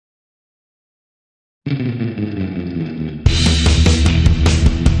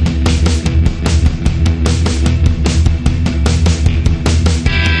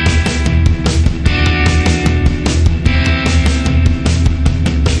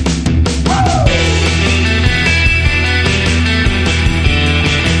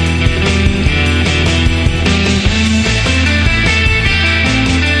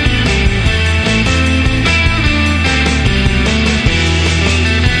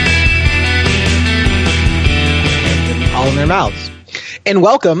Mouths. And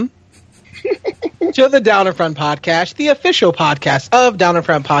welcome to the Down in Front Podcast, the official podcast of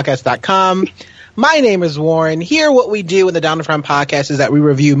downinfrontpodcast.com. My name is Warren. Here, what we do in the Down in Front Podcast is that we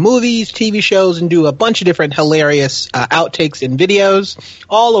review movies, TV shows, and do a bunch of different hilarious outtakes and videos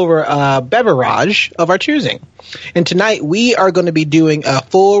all over a beverage of our choosing. And tonight, we are going to be doing a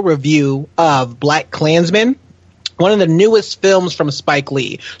full review of Kkklansman, one of the newest films from Spike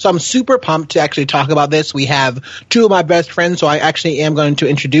Lee. So I'm super pumped to actually talk about this. We have two of my best friends, so I actually am going to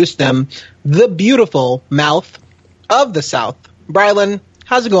introduce them. The beautiful mouth of the South. Brylan,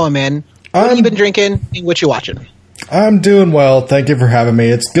 how's it going, man? What have you been drinking and what you watching? I'm doing well. Thank you for having me.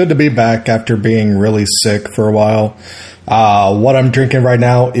 It's good to be back after being really sick for a while. What I'm drinking right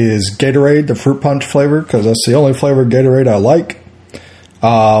now is Gatorade, the fruit punch flavor, because that's the only flavor of Gatorade I like.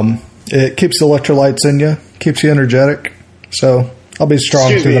 It keeps the electrolytes in you. Keeps you energetic, so I'll be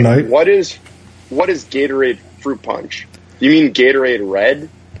strong through the night. What is Gatorade Fruit Punch? You mean Gatorade Red?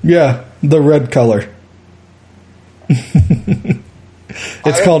 Yeah, the red color. I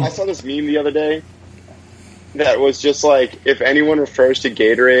saw this meme the other day that was just like, if anyone refers to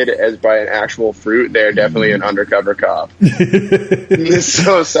Gatorade as by an actual fruit, they're definitely an undercover cop.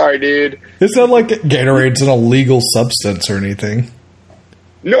 So sorry, dude. It's not like Gatorade's an illegal substance or anything.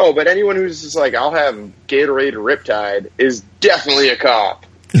 No, but anyone who's just like, I'll have Gatorade Riptide is definitely a cop.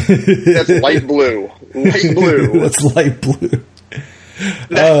 That's light blue. Light blue. That's light blue.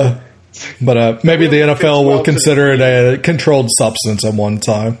 But maybe the NFL will consider it a controlled substance at one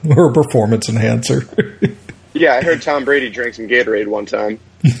time, or a performance enhancer. Yeah, I heard Tom Brady drank some Gatorade one time.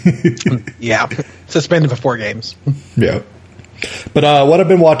 Yeah, suspended for 4 games. Yeah. But what I've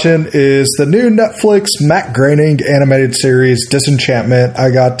been watching is the new Netflix Matt Groening animated series, Disenchantment.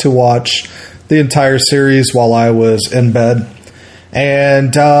 I got to watch the entire series while I was in bed.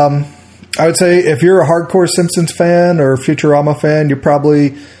 And I would say if you're a hardcore Simpsons fan or Futurama fan, you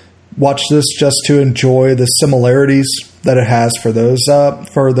probably watch this just to enjoy the similarities that it has for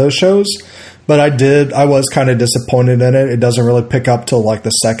those shows. But I was kind of disappointed in it. It doesn't really pick up till like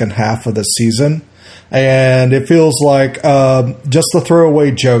the second half of the season. And it feels like just the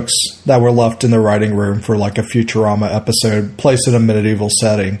throwaway jokes that were left in the writing room for like a Futurama episode placed in a medieval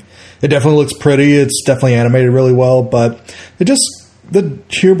setting. It definitely looks pretty. It's definitely animated really well, but the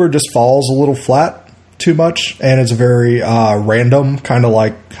humor just falls a little flat too much, and it's very random, kind of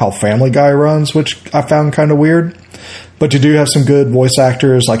like how Family Guy runs, which I found kind of weird. But you do have some good voice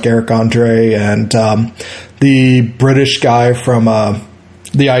actors like Eric Andre and the British guy from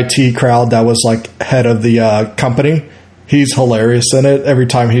the IT crowd that was like head of the company. He's hilarious in it. Every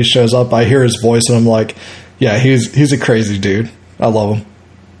time he shows up, I hear his voice and I'm like, yeah, he's a crazy dude. I love him.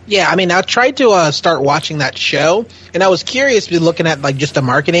 Yeah, I mean, I tried to start watching that show, and I was curious to be looking at like just the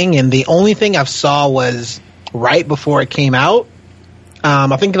marketing, and the only thing I saw was right before it came out.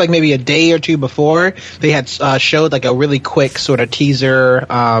 I think like maybe a day or two before, they had showed like a really quick sort of teaser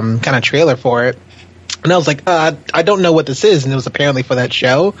kind of trailer for it. And I was like, I don't know what this is. And it was apparently for that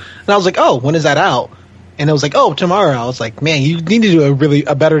show. And I was like, oh, when is that out? And it was like, oh, tomorrow. I was like, man, you need to do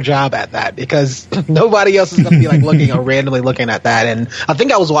a better job at that, because nobody else is going to be like looking or randomly looking at that. And I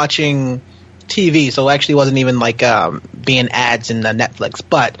think I was watching TV, so it actually wasn't even like being ads in the Netflix.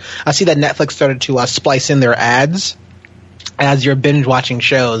 But I see that Netflix started to splice in their ads as you're binge watching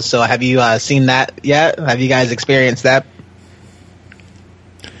shows. So have you seen that yet? Have you guys experienced that?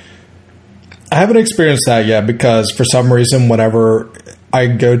 I haven't experienced that yet, because for some reason, whenever I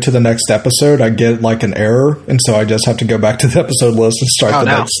go to the next episode, I get like an error, and so I just have to go back to the episode list and start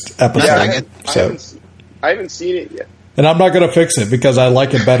next episode. Yeah, I haven't seen it yet. And I'm not going to fix it because I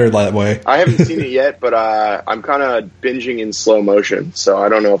like it better that way. I haven't seen it yet, but I'm kind of binging in slow motion, so I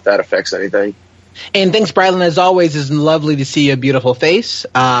don't know if that affects anything. And thanks, Brylan. As always, it's lovely to see your beautiful face.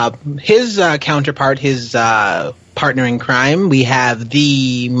 His counterpart, his partner in crime, we have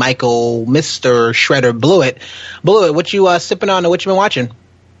the Michael Mr. Shredder Blewett. Blewett, what you sipping on, or what you been watching?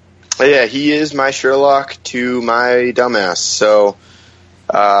 Yeah, he is my Sherlock to my dumbass, so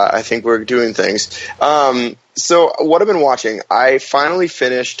I think we're doing things. So what I've been watching, I finally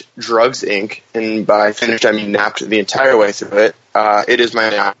finished Drugs, Inc., and by finished I mean napped the entire way through it. It is my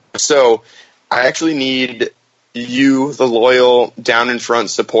nap. So I actually need you, the loyal down in front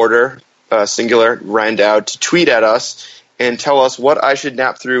supporter, singular, Randau, to tweet at us and tell us what I should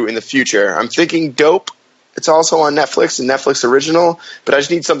nap through in the future. I'm thinking Dope. It's also on Netflix, a Netflix original, but I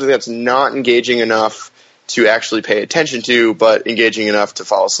just need something that's not engaging enough to actually pay attention to, but engaging enough to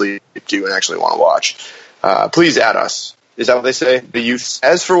fall asleep to and actually want to watch. Please add us. Is that what they say? The youths.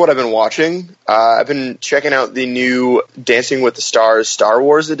 As for what I've been watching, I've been checking out the new Dancing with the Stars Star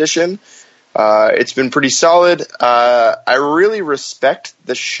Wars edition. It's been pretty solid. I really respect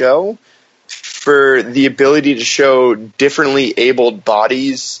the show for the ability to show differently abled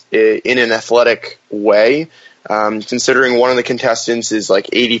bodies in an athletic way, considering one of the contestants is like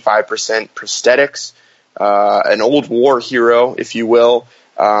 85% prosthetics, an old war hero, if you will.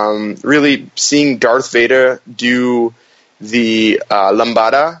 Really seeing Darth Vader do the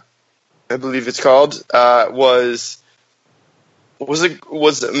lambada, I believe it's called, was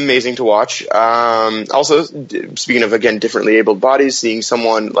amazing to watch. Also, speaking of, again, differently abled bodies, seeing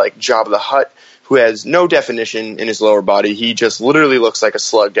someone like Jabba the Hutt, who has no definition in his lower body. He just literally looks like a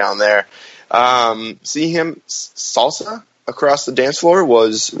slug down there. Seeing him salsa across the dance floor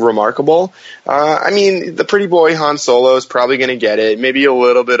was remarkable. I mean, the pretty boy Han Solo is probably going to get it. Maybe a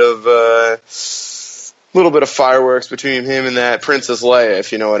little bit of fireworks between him and that Princess Leia,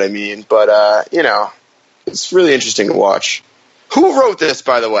 if you know what I mean. But, it's really interesting to watch. Who wrote this,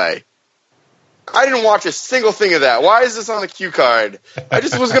 by the way? I didn't watch a single thing of that. Why is this on the cue card? I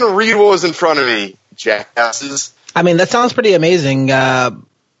just was going to read what was in front of me, jackasses. I mean, that sounds pretty amazing.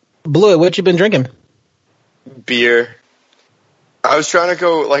 Blue, what you been drinking? Beer. I was trying to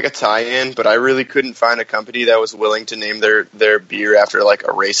go like a tie-in, but I really couldn't find a company that was willing to name their beer after like a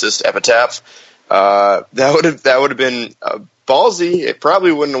racist epitaph. That would have been ballsy. It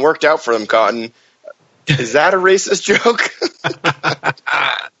probably wouldn't have worked out for them, Cotton. Is that a racist joke?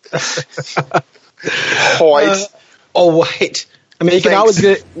 White. White. I mean, you can always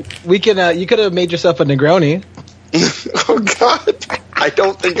get. You could have made yourself a Negroni. Oh God, I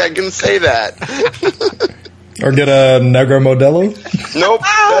don't think I can say that. Or get a Negro Modelo. Nope,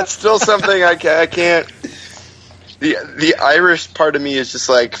 that's still something I can't. The Irish part of me is just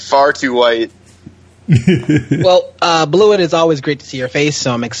like far too white. Well, Blue, it is always great to see your face,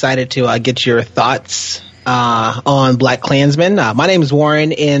 so I'm excited to get your thoughts on Kkklansman. My name is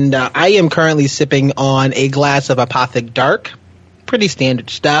Warren, and I am currently sipping on a glass of Apothic Dark. Pretty standard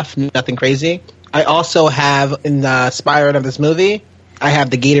stuff, nothing crazy. I also have, inspired of this movie, I have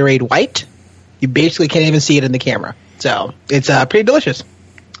the Gatorade White. You basically can't even see it in the camera. So, it's pretty delicious.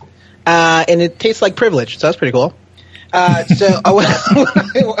 And it tastes like privilege, so that's pretty cool. What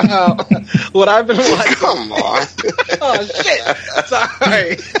I've been watching. Come on. Oh shit!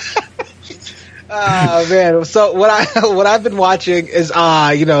 Sorry. Man. So what I've been watching is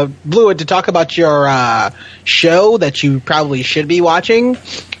Blue, to talk about your show that you probably should be watching.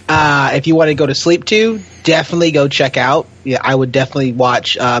 If you want to go to sleep to, definitely go check out. Yeah, I would definitely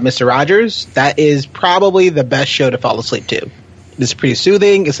watch Mr. Rogers. That is probably the best show to fall asleep to. It's pretty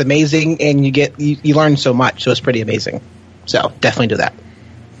soothing. It's amazing, and you learn so much. So it's pretty amazing. So definitely do that.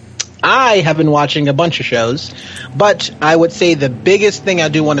 I have been watching a bunch of shows, but I would say the biggest thing I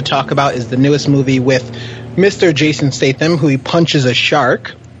do want to talk about is the newest movie with Mr. Jason Statham, who he punches a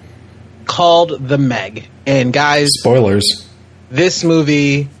shark, called The Meg. And guys, spoilers. This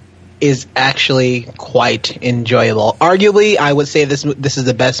movie is actually quite enjoyable. Arguably, I would say this is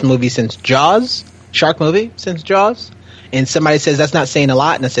the best movie since Jaws, shark movie since Jaws. And somebody says that's not saying a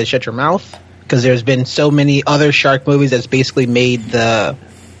lot, and I said shut your mouth, because there's been so many other shark movies that's basically made the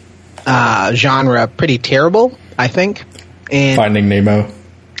genre pretty terrible, I think. And Finding Nemo.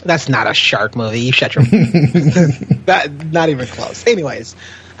 That's not a shark movie. You shut your mouth. Not even close. Anyways,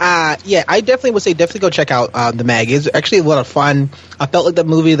 I definitely would say go check out The Meg. It's actually a lot of fun. I felt like the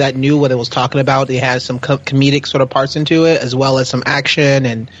movie that knew what it was talking about. It has some comedic sort of parts into it, as well as some action,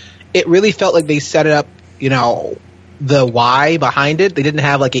 and it really felt like they set it up, the why behind it. They didn't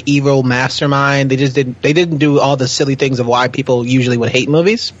have like an evil mastermind. They didn't do all the silly things of why people usually would hate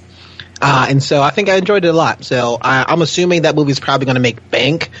movies. And so I think I enjoyed it a lot. So I'm assuming that movie's probably going to make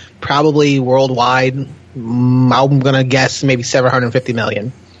bank, probably worldwide. I'm going to guess maybe 750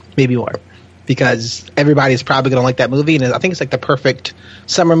 million, maybe more, because everybody's probably going to like that movie. And I think it's like the perfect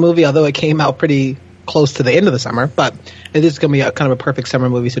summer movie, although it came out pretty close to the end of the summer. But it is going to be kind of a perfect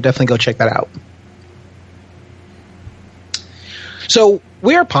summer movie, so definitely go check that out. So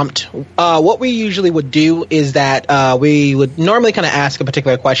we're pumped. What we usually would do is that we would normally kind of ask a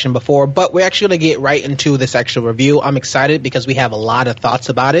particular question before, but we're actually going to get right into this actual review. I'm excited because we have a lot of thoughts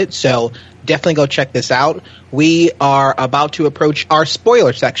about it, so definitely go check this out. We are about to approach our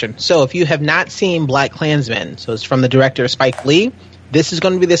spoiler section. So if you have not seen Kkklansman, so it's from the director Spike Lee, this is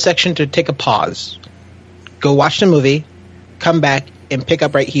going to be the section to take a pause. Go watch the movie, come back, and pick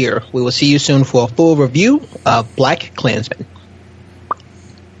up right here. We will see you soon for a full review of Kkklansman.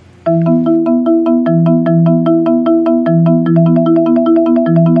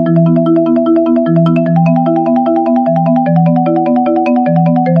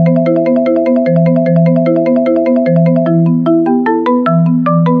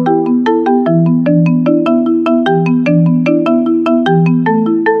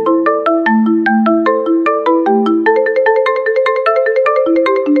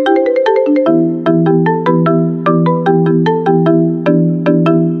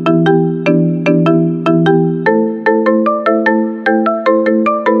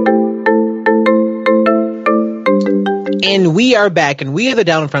 And we are back, and we are the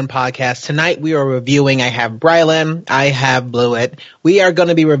Down in Front podcast. Tonight we are reviewing, I have Brylan, I have Blewett. We are going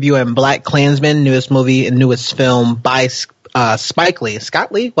to be reviewing Kkklansman, newest movie and newest film by Spike Lee.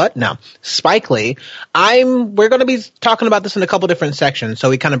 Scott Lee? What? No. Spike Lee. We're going to be talking about this in a couple different sections. So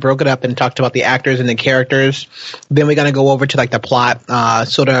we kind of broke it up and talked about the actors and the characters. Then we're going to go over to like the plot,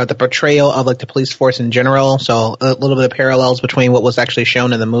 sort of the portrayal of like the police force in general. So a little bit of parallels between what was actually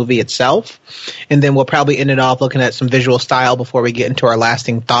shown in the movie itself. And then we'll probably end it off looking at some visual style before we get into our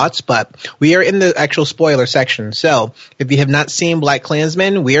lasting thoughts. But we are in the actual spoiler section. So if you have not seen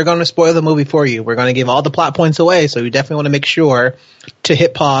Kkklansman, we are going to spoil the movie for you. We're going to give all the plot points away. So you definitely want to make sure to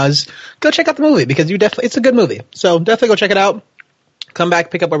hit pause, go check out the movie because it's a good movie. So definitely go check it out. Come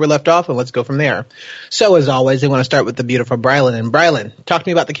back, pick up where we left off, and let's go from there. So as always, I want to start with the beautiful Brylan. And Brylan, talk to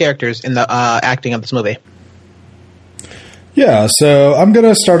me about the characters in the acting of this movie. Yeah, so I'm going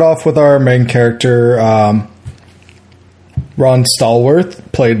to start off with our main character, Ron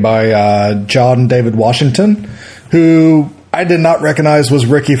Stallworth, played by John David Washington, who I did not recognize was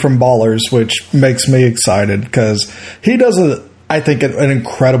Ricky from Ballers, which makes me excited because he does I think an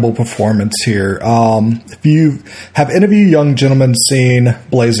incredible performance here. If you have any of you young gentlemen seen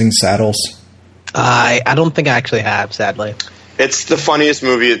Blazing Saddles? I don't think I actually have, sadly. It's the funniest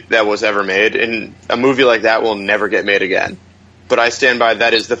movie that was ever made, and a movie like that will never get made again. But I stand by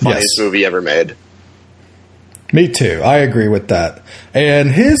that is the funniest movie ever made. Me too. I agree with that. And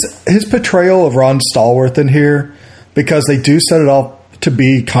his portrayal of Ron Stallworth in here, because they do set it up to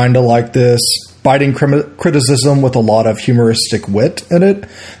be kind of like this biting criticism with a lot of humoristic wit in it.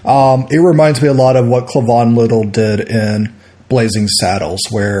 It reminds me a lot of what Clavon Little did in Blazing Saddles,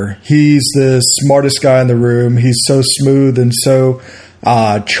 where he's the smartest guy in the room. He's so smooth and so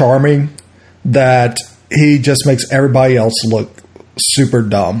charming that he just makes everybody else look super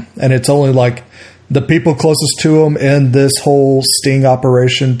dumb. And it's only like the people closest to him in this whole sting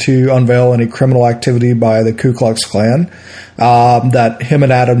operation to unveil any criminal activity by the Ku Klux Klan, that him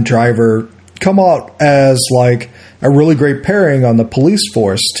and Adam Driver come out as like a really great pairing on the police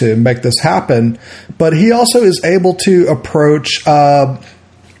force to make this happen. But he also is able to approach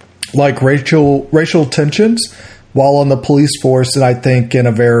like racial tensions while on the police force, and I think in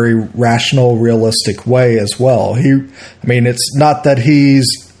a very rational, realistic way as well. It's not that he's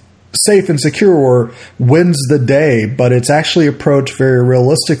safe and secure or wins the day, but it's actually approached very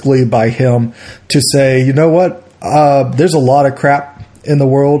realistically by him to say, you know what, there's a lot of crap in the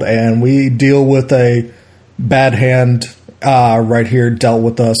world, and we deal with a bad hand right here dealt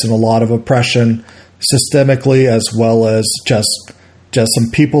with us, and a lot of oppression systemically, as well as just some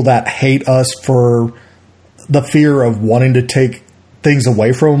people that hate us for the fear of wanting to take things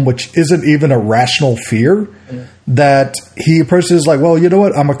away from them, which isn't even a rational fear. That he approaches like, well, you know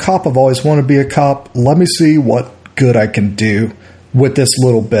what? I'm a cop. I've always wanted to be a cop. Let me see what good I can do with this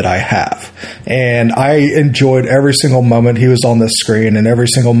little bit I have. And I enjoyed every single moment he was on the screen, and every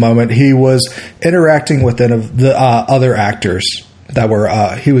single moment he was interacting with any of the other actors that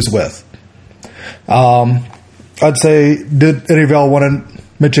were he was with. I'd say, did any of y'all want to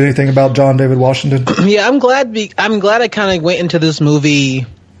mention anything about John David Washington? Yeah, I'm glad I kind of went into this movie.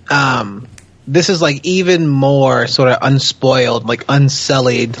 This is like even more sort of unspoiled, like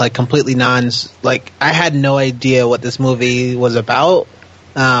unsullied, like completely like I had no idea what this movie was about.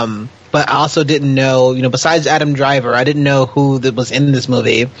 But I also didn't know, besides Adam Driver, I didn't know who that was in this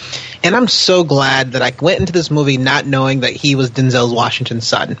movie. And I'm so glad that I went into this movie not knowing that he was Denzel Washington's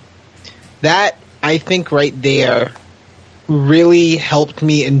son. That, I think right there, really helped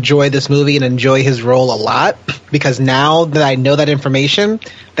me enjoy this movie and enjoy his role a lot, because now that I know that information,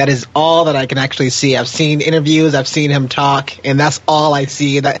 that is all that I can actually see. I've seen interviews, I've seen him talk, and that's all I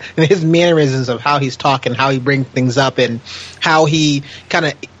see. That and his mannerisms of how he's talking, how he brings things up, and how he kind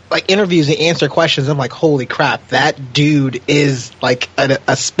of like interviews and answer questions. I'm like, holy crap, that dude is like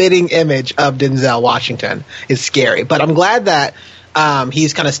a spitting image of Denzel Washington. It's scary, but I'm glad that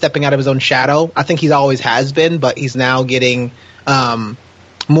he's kind of stepping out of his own shadow. I think he always has been, but he's now getting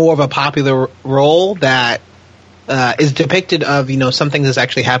more of a popular role that is depicted of, you know, some things that's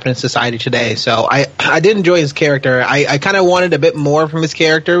actually happening in society today. So I did enjoy his character. I kind of wanted a bit more from his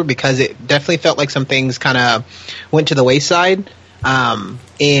character, because it definitely felt like some things kind of went to the wayside.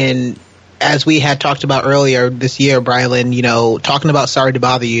 And as we had talked about earlier this year, Brylan, you know, talking about Sorry to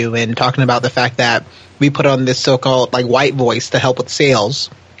Bother You and talking about the fact that we put on this so-called like white voice to help with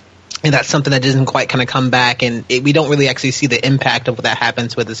sales. And that's something that doesn't quite kind of come back, and we don't really actually see the impact of what that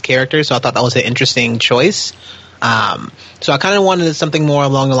happens with his character. So I thought that was an interesting choice. So I kind of wanted something more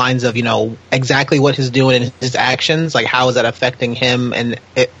along the lines of, you know, exactly what he's doing and his actions, like how is that affecting him? And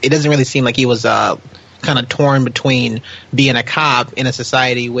it doesn't really seem like he was kind of torn between being a cop in a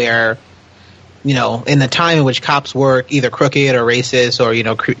society where, you know, in the time in which cops work, either crooked or racist or, you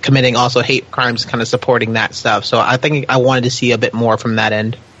know, committing also hate crimes, kind of supporting that stuff. So I think I wanted to see a bit more from that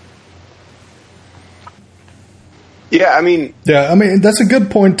end. Yeah, I mean, that's a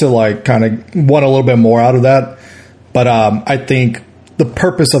good point to like kind of want a little bit more out of that. But I think the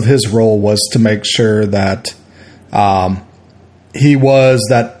purpose of his role was to make sure that he was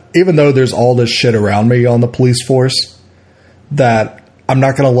that, even though there's all this shit around me on the police force, that I'm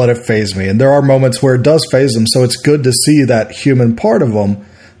not going to let it faze me. And there are moments where it does faze them. So it's good to see that human part of them,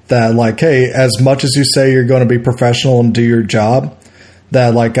 that like, hey, as much as you say you're going to be professional and do your job,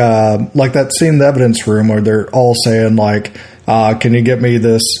 that like that scene in the evidence room where they're all saying like, can you get me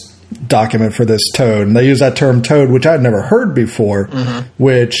this document for this toad? And they use that term toad, which I'd never heard before,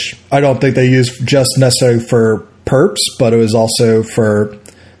 which I don't think they use just necessarily for perps, but it was also for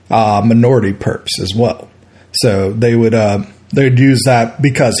minority perps as well. So they'd use that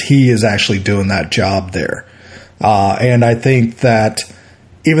because he is actually doing that job there. And I think that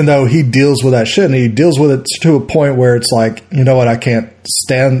even though he deals with that shit, and he deals with it to a point where it's like, you know what, I can't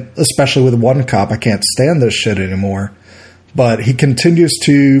stand, especially with one cop, I can't stand this shit anymore. But he continues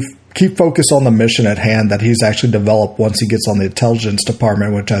to keep focus on the mission at hand that he's actually developed once he gets on the intelligence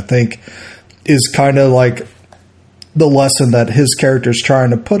department, which I think is kind of like the lesson that his character is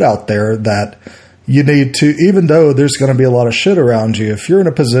trying to put out there, that you need to, even though there's going to be a lot of shit around you, if you're in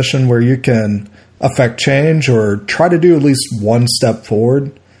a position where you can affect change or try to do at least one step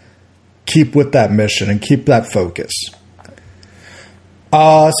forward, keep with that mission and keep that focus.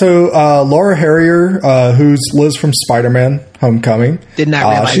 So Laura Harrier, who's Liz from Spider-Man Homecoming, did not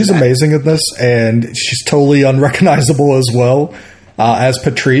realize she's that. amazing at this, and she's totally unrecognizable as well, as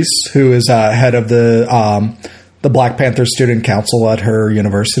Patrice, who is head of the Black Panther Student Council at her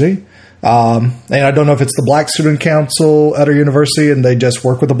university. And I don't know if it's the Black Student Council at her university and they just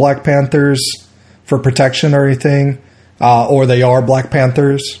work with the Black Panthers for protection or anything, or they are Black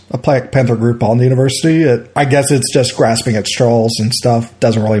Panthers, a Black Panther group on the university. I guess it's just grasping at straws and stuff.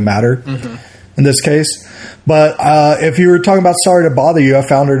 Doesn't really matter in this case. But if you were talking about Sorry to Bother You, I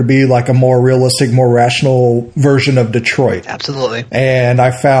found her to be like a more realistic, more rational version of Detroit. Absolutely. And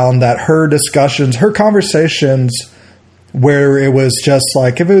I found that her discussions, her conversations, where it was just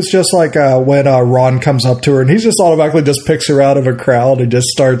like, if it was just like when Ron comes up to her and he just automatically just picks her out of a crowd and just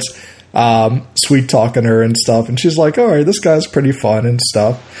starts sweet talking her and stuff, and she's like, all right, this guy's pretty fun and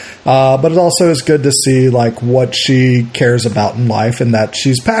stuff, but it also is good to see like what she cares about in life, and that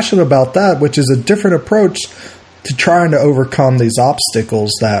she's passionate about that, which is a different approach to trying to overcome these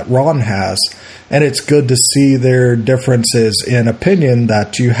obstacles that Ron has. And it's good to see their differences in opinion,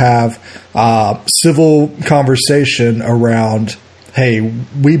 that you have civil conversation around, hey,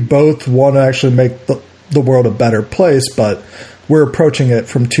 we both want to actually make the world a better place, but we're approaching it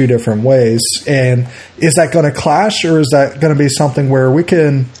from two different ways. And is that going to clash, or is that going to be something where we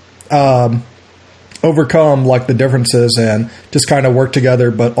can overcome like the differences and just kind of work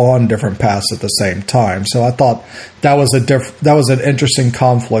together, but on different paths at the same time? So I thought that was an interesting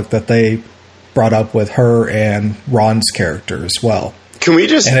conflict that they brought up with her and Ron's character as well. Can we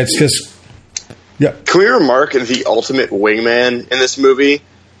just... And it's just... Yeah. Can we remark the ultimate wingman in this movie?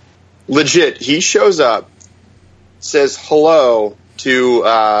 Legit, he shows up, says hello to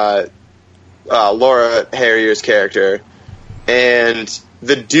Laura Harrier's character, and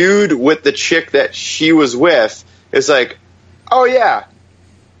the dude with the chick that she was with is like, oh yeah,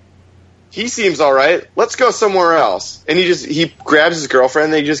 he seems all right. Let's go somewhere else. And he grabs his girlfriend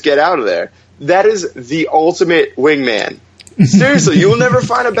and they just get out of there. That is the ultimate wingman. Seriously, you'll never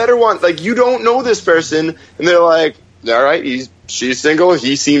find a better one. Like, you don't know this person, and they're like, all right, she's single,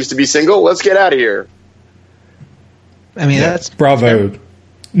 he seems to be single, let's get out of here. I mean, that's... Bravo.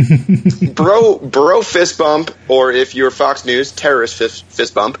 Bro fist bump, or if you're Fox News, terrorist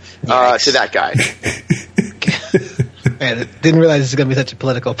fist bump, to that guy. Man, didn't realize this was going to be such a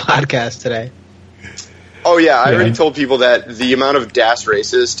political podcast today. Oh, yeah, I already told people that the amount of Das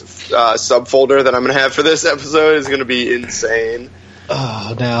Racist subfolder that I'm going to have for this episode is going to be insane.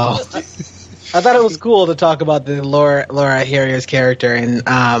 Oh, no. I thought it was cool to talk about the Laura Harrier's character, and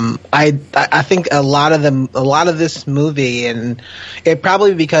I think a lot of this movie, and it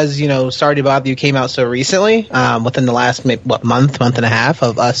probably because Sorry to Bother You came out so recently, within the last month and a half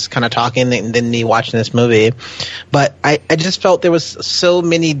of us kind of talking and then me watching this movie, but I just felt there was so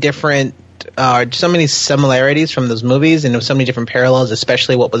many different. So many similarities from those movies, and there were so many different parallels,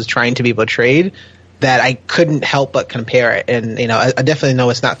 especially what was trying to be portrayed, that I couldn't help but compare it. And I definitely know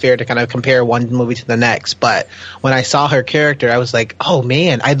it's not fair to kind of compare one movie to the next, but when I saw her character, I was like, oh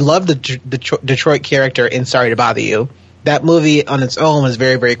man, I love the Detroit character in Sorry to Bother You. That movie on its own was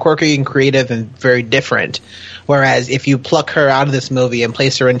very, very quirky and creative and very different. Whereas if you pluck her out of this movie and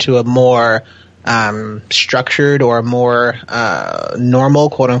place her into a more structured or more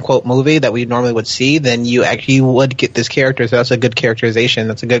normal quote unquote movie that we normally would see, then you actually would get this character. So that's a good characterization.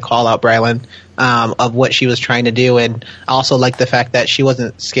 That's a good call out, Brylan, of what she was trying to do. And I also like the fact that she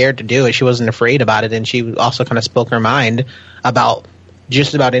wasn't scared to do it. She wasn't afraid about it. And she also kind of spoke her mind about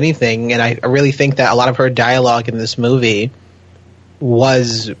just about anything. And I really think that a lot of her dialogue in this movie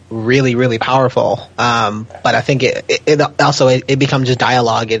was really, really powerful. But I think it becomes just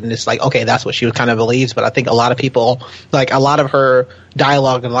dialogue, and it's like, okay, that's what she kind of believes. But I think a lot of people, like a lot of her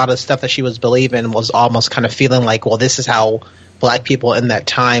dialogue and a lot of stuff that she was believing was almost kind of feeling like, well, this is how black people in that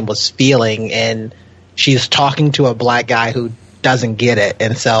time was feeling. And she's talking to a black guy who doesn't get it.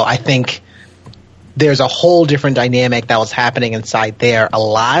 And so I think there's a whole different dynamic that was happening inside there a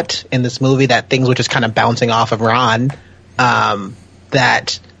lot in this movie, that things were just kind of bouncing off of Ron.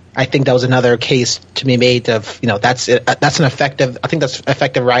 That I think that was another case to be made of, that's an effective, I think that's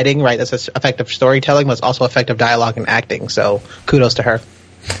effective writing, right? That's effective storytelling, but it's also effective dialogue and acting. So kudos to her.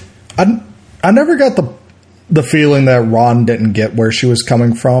 I never got the feeling that Ron didn't get where she was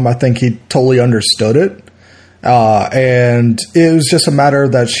coming from. I think he totally understood it. And it was just a matter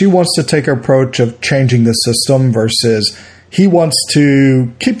that she wants to take an approach of changing the system versus he wants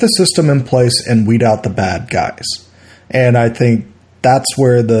to keep the system in place and weed out the bad guys. And I think that's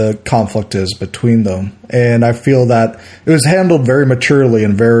where the conflict is between them. And I feel that it was handled very maturely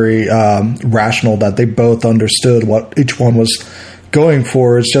and very rational, that they both understood what each one was going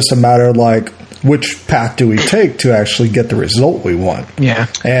for. It's just a matter of like, which path do we take to actually get the result we want? Yeah.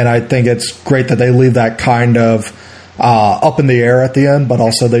 And I think it's great that they leave that kind of up in the air at the end, but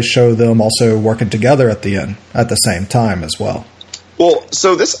also they show them also working together at the end at the same time as well. Well,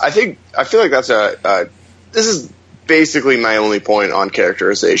 so I feel like that's this is basically my only point on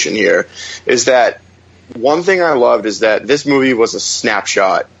characterization here, is that one thing I loved is that this movie was a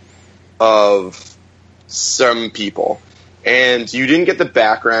snapshot of some people, and you didn't get the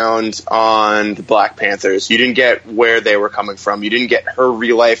background on the Black Panthers. You didn't get where they were coming from. You didn't get her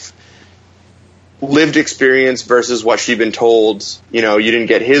real life lived experience versus what she'd been told. You didn't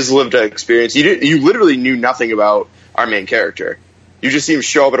get his lived experience. You literally knew nothing about our main character. You just see him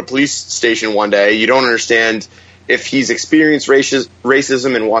show up at a police station one day. You don't understand if he's experienced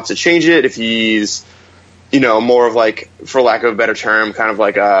racism and wants to change it, if he's, more of like, for lack of a better term, kind of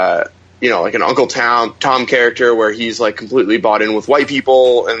like like an Uncle Tom character where he's like completely bought in with white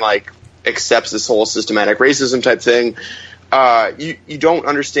people and like accepts this whole systematic racism type thing. You don't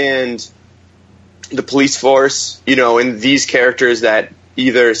understand the police force, in these characters that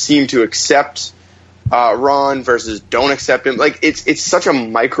either seem to accept Ron versus don't accept him. Like it's such a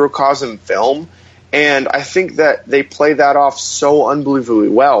microcosm film. And I think that they play that off so unbelievably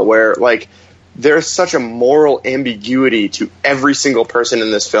well, where like there's such a moral ambiguity to every single person in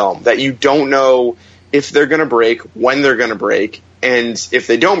this film that you don't know if they're going to break, when they're going to break, and if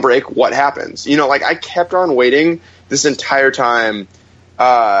they don't break, what happens. Like I kept on waiting this entire time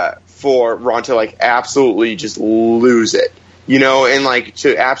for Ron to like absolutely just lose it, and like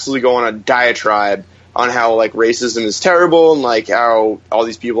to absolutely go on a diatribe on how like racism is terrible and like how all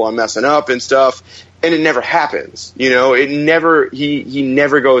these people are messing up and stuff, and it never happens. He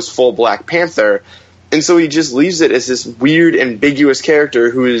never goes full Black Panther, and so he just leaves it as this weird ambiguous character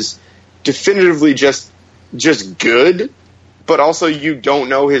who is definitively just good, but also you don't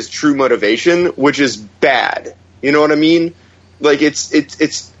know his true motivation, which is bad. You know what I mean? Like, it's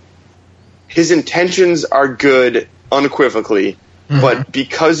his intentions are good unequivocally, but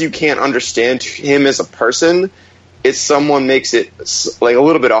because you can't understand him as a person, it's someone makes it like a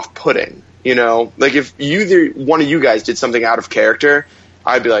little bit off-putting. You know, like if either one of you guys did something out of character,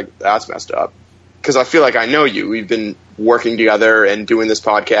 I'd be like, that's messed up. Because I feel like I know you. We've been working together and doing this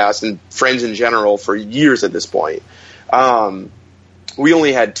podcast and friends in general for years at this point. We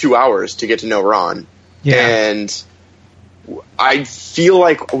only had 2 hours to get to know Ron. Yeah. And I feel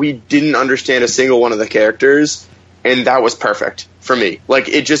like we didn't understand a single one of the characters, and that was perfect for me. Like,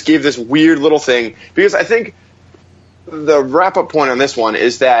 it just gave this weird little thing. Because I think the wrap-up point on this one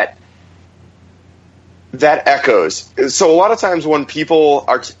is that echoes. So a lot of times when people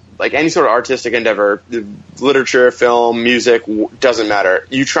are like any sort of artistic endeavor, literature, film, music, doesn't matter.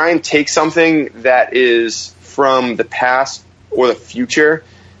 You try and take something that is from the past or the future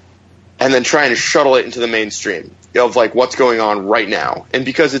and then try and shuttle it into the mainstream of like what's going on right now. And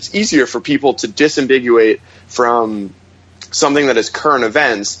because it's easier for people to disambiguate from something that is current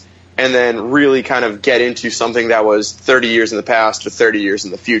events and then really kind of get into something that was 30 years in the past or 30 years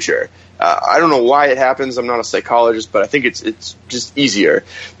in the future. I don't know why it happens. I'm not a psychologist, but I think it's just easier.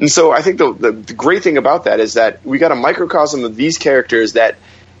 And so I think the great thing about that is that we got a microcosm of these characters that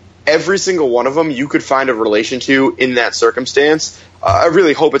every single one of them you could find a relation to in that circumstance. I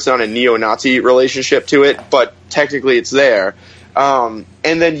really hope it's not a neo-Nazi relationship to it, but technically it's there. And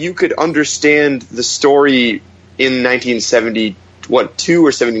then you could understand the story in 1972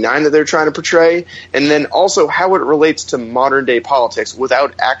 or 79 that they're trying to portray, and then also how it relates to modern day politics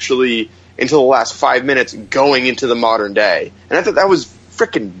without actually, until the last 5 minutes, going into the modern day. And I thought that was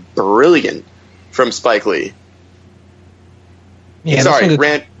freaking brilliant from Spike Lee. Yeah, sorry,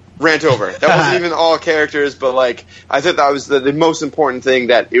 rant over. That wasn't even all characters, but like I thought that was the most important thing,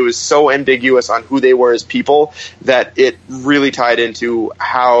 that it was so ambiguous on who they were as people that it really tied into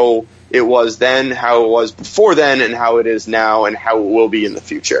how it was then, how it was before then, and how it is now, and how it will be in the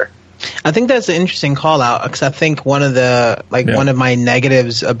future. I think that's an interesting call out, because I think one of my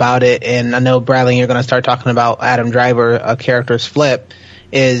negatives about it, and I know, Bradley, you're going to start talking about Adam Driver, a character's flip,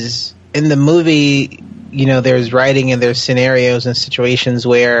 is in the movie, you know, there's writing and there's scenarios and situations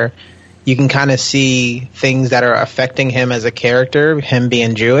where you can kind of see things that are affecting him as a character, him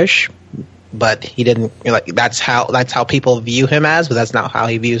being Jewish. But he didn't, like, that's how people view him as, but that's not how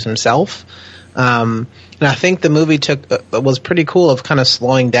he views himself. And I think the movie was pretty cool of kind of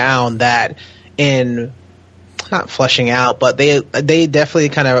slowing down that, in not fleshing out, but they definitely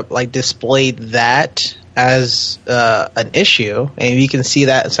kind of like displayed that as an issue, and you can see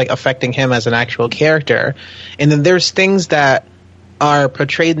that it's like affecting him as an actual character. And then there's things that are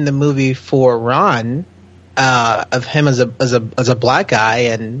portrayed in the movie for Ron, of him as a black guy,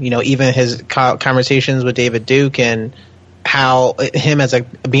 and you know, even his conversations with David Duke, and how him as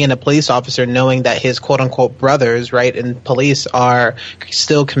being a police officer, knowing that his quote unquote brothers, right, in police are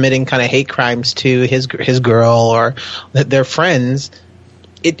still committing kind of hate crimes to his girl or their friends.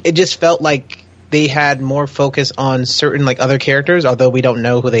 It just felt like they had more focus on certain like other characters, although we don't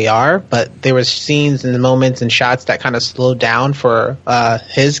know who they are. But there was scenes and moments and shots that kind of slowed down for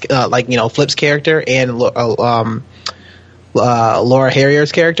his Flip's character and Laura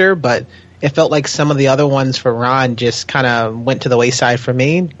Harrier's character. But it felt like some of the other ones for Ron just kind of went to the wayside for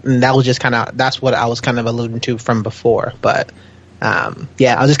me, and that was just that's what I was kind of alluding to from before. But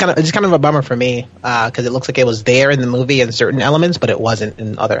yeah, I was just kind of a bummer for me, because it looks like it was there in the movie in certain elements, but it wasn't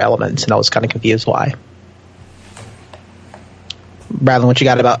in other elements, and I was kind of confused why. Bradley, what you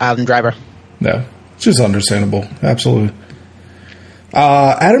got about Adam Driver? No, it's just understandable. Absolutely.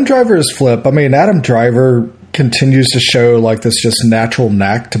 Adam Driver is Flip. I mean, Adam Driver continues to show like this just natural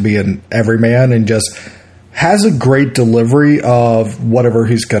knack to be an everyman, and just has a great delivery of whatever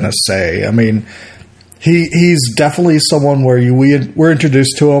he's going to say. I mean, He's definitely someone where we're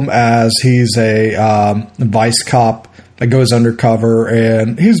introduced to him as he's a vice cop that goes undercover,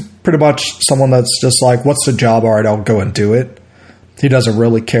 and he's pretty much someone that's just like, what's the job? All right, I'll go and do it. He doesn't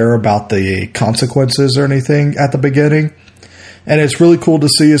really care about the consequences or anything at the beginning. And it's really cool to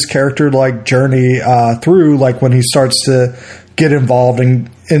see his character like journey through, like when he starts to get involved in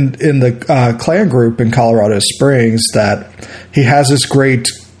the Klan group in Colorado Springs, that he has this great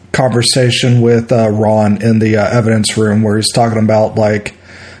conversation with Ron in the evidence room where he's talking about like,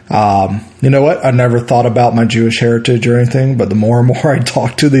 you know what, I never thought about my Jewish heritage or anything, but the more and more I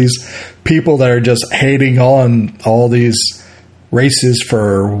talk to these people that are just hating on all these races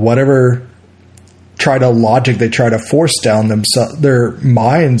for whatever logic they try to force down their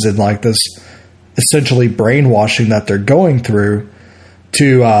minds in like this essentially brainwashing that they're going through,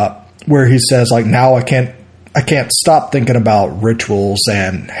 to where he says, like, now I can't stop thinking about rituals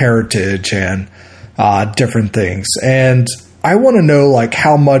and heritage and different things. And I want to know, like,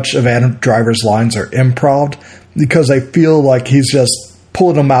 how much of Adam Driver's lines are improv, because I feel like he's just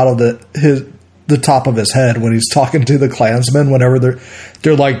pulling them out of the top of his head when he's talking to the Klansmen, whenever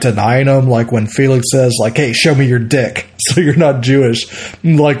they're like denying him, like when Felix says, like, hey, show me your dick so you're not Jewish.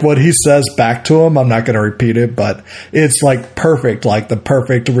 Like, what he says back to him, I'm not going to repeat it, but it's like perfect, like the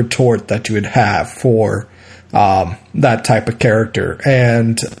perfect retort that you would have for that type of character.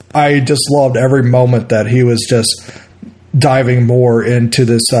 And I just loved every moment that he was just diving more into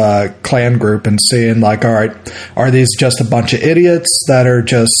this Klan group and seeing, like, all right, are these just a bunch of idiots that are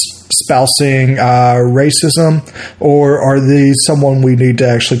just espousing racism, or are these someone we need to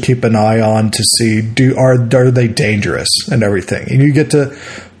actually keep an eye on to see, are they dangerous and everything? And he gets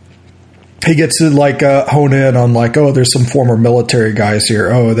to like hone in on, like, oh, there's some former military guys here,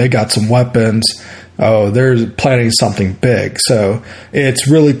 oh, they got some weapons, oh, they're planning something big. So it's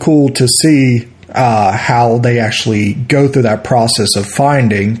really cool to see how they actually go through that process of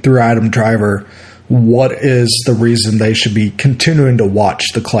finding, through Adam Driver, what is the reason they should be continuing to watch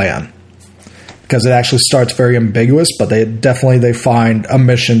the Klan. Because it actually starts very ambiguous, but they find a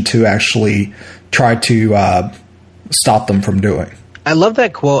mission to actually try to stop them from doing. I love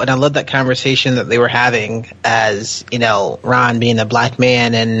that quote, and I love that conversation that they were having as, you know, Ron being a black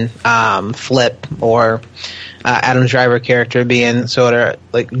man and Flip, or Adam Driver character being sort of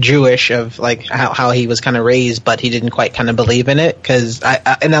like Jewish, of like how he was kind of raised, but he didn't quite kind of believe in it. Because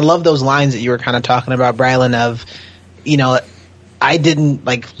I love those lines that you were kind of talking about, Brylan, of, you know, I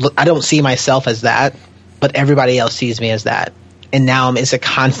don't see myself as that, but everybody else sees me as that. And now it's a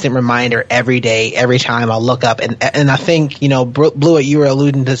constant reminder every day, every time I look up. And I think, you know, Blewett, you were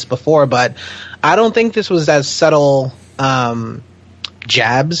alluding to this before, but I don't think this was as subtle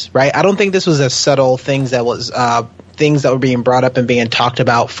jabs, right? I don't think this was as subtle things that were being brought up and being talked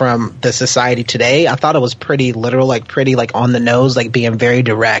about from the society today. I thought it was pretty literal, like pretty like on the nose, like being very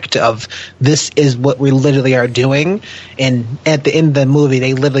direct of, this is what we literally are doing. And at the end of the movie,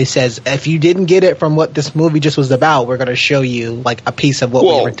 they literally says, if you didn't get it from what this movie just was about, we're going to show you like a piece of what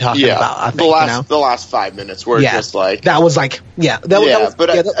we were talking about. I think, the last 5 minutes were just like, that was like,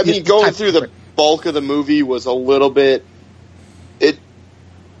 I mean, going through the bulk of the movie was a little bit,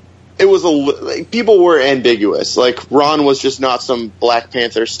 it was people were ambiguous. Like, Ron was just not some Black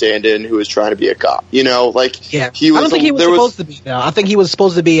Panther stand-in who was trying to be a cop. You know, like, I don't think he was supposed to be, though. I think he was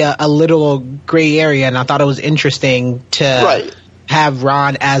supposed to be a little gray area, and I thought it was interesting to have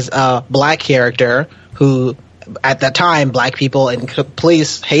Ron as a black character who, at that time, black people and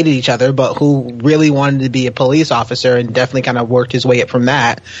police hated each other, but who really wanted to be a police officer and definitely kind of worked his way up from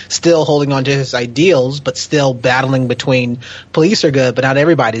that, still holding on to his ideals, but still battling between police are good, but not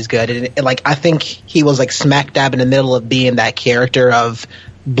everybody's good. And like, I think he was like smack dab in the middle of being that character of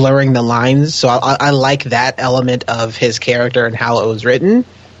blurring the lines. So I like that element of his character and how it was written.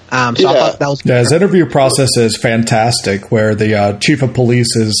 I thought that was his interview process is fantastic, where the chief of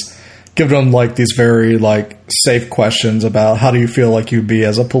police is giving them like these very like safe questions about, how do you feel like you'd be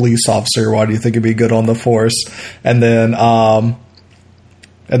as a police officer? Why do you think you'd be good on the force? And then I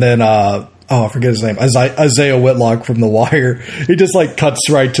forget his name, Isaiah Whitlock from The Wire. He just like cuts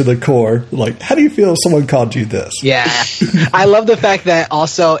right to the core. Like, how do you feel if someone called you this? Yeah. I love the fact that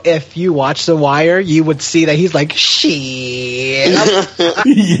also, if you watch The Wire, you would see that he's like, shit.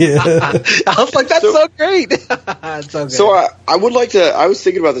 Yeah. I was like, that's so great. It's so good. So I would like to, I was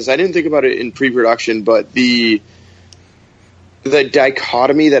thinking about this. I didn't think about it in pre-production, but the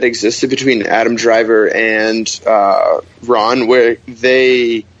dichotomy that existed between Adam Driver and Ron, where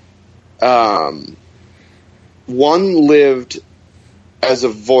they... one lived as a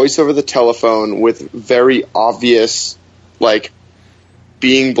voice over the telephone with very obvious, like,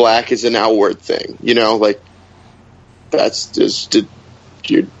 being black is an outward thing, you know, like, that's just,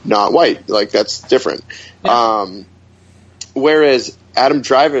 you're not white, like, that's different. Yeah. Whereas Adam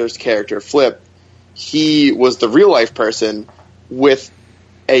Driver's character, Flip, he was the real life person with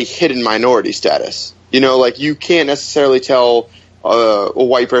a hidden minority status, you know, like, you can't necessarily tell a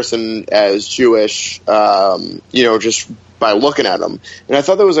white person as Jewish, you know, just by looking at them. And I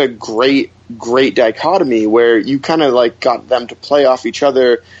thought that was a great dichotomy where you kind of like got them to play off each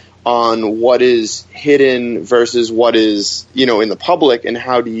other on what is hidden versus what is, you know, in the public, and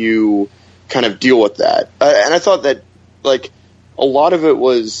how do you kind of deal with that. And I thought that like a lot of it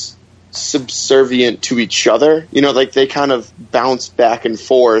was subservient to each other, you know, like they kind of bounced back and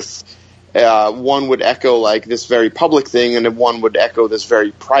forth. One would echo like this very public thing, and then one would echo this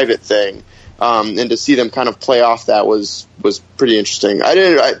very private thing. and to see them kind of play off that was pretty interesting.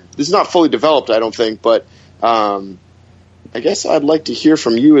 This is not fully developed, I don't think, but I guess I'd like to hear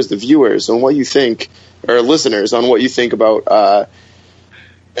from you as the viewers on what you think, or listeners, on what you think about.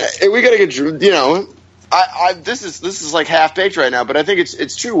 We gotta get, this is like half baked right now, but I think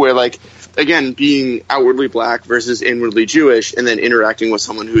it's true. Where, like, again, being outwardly black versus inwardly Jewish, and then interacting with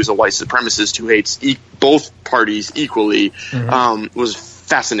someone who's a white supremacist who hates both parties equally, was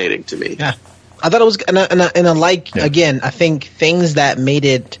fascinating to me. Yeah, I thought it was, again, I think things that made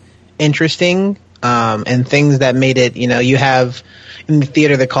it interesting. And things that made it, you have in the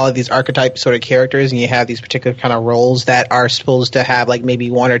theater, they call it these archetype sort of characters, and you have these particular kind of roles that are supposed to have like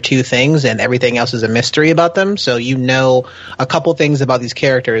maybe one or two things, and everything else is a mystery about them. So a couple things about these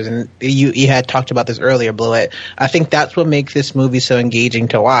characters, and you had talked about this earlier, Blewett. I think that's what makes this movie so engaging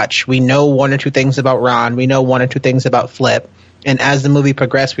to watch. We know one or two things about Ron. We know one or two things about Flip. And as the movie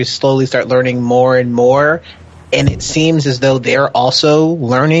progressed, we slowly start learning more and more. And it seems as though they're also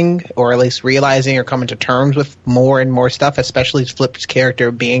learning, or at least realizing or coming to terms with more and more stuff, especially Flip's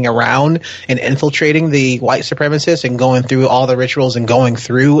character being around and infiltrating the white supremacists and going through all the rituals and going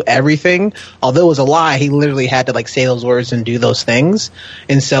through everything. Although it was a lie, he literally had to say those words and do those things.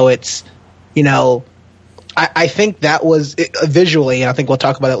 And so it's, I think that was visually, and I think we'll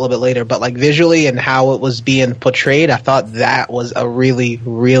talk about it a little bit later, but visually and how it was being portrayed, I thought that was a really,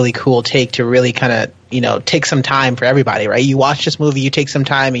 really cool take to really kind of, take some time for everybody, right? You watch this movie, you take some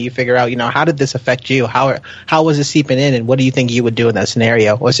time and you figure out, how did this affect you? How was it seeping in, and what do you think you would do in that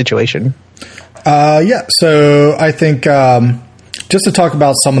scenario or situation? So I think just to talk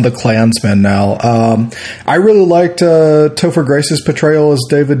about some of the Klansmen now, I really liked Topher Grace's portrayal as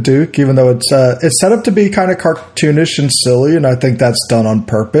David Duke, even though it's set up to be kind of cartoonish and silly, and I think that's done on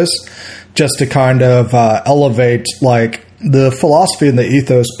purpose, just to kind of elevate the philosophy and the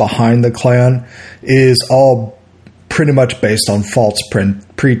ethos behind the Klan is all pretty much based on false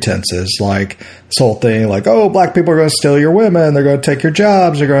pretenses. This whole thing, black people are going to steal your women, they're going to take your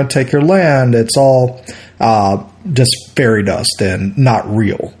jobs, they're going to take your land. It's all just fairy dust and not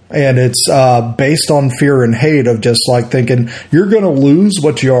real. And it's based on fear and hate of just thinking you're going to lose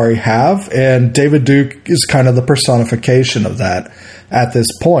what you already have. And David Duke is kind of the personification of that at this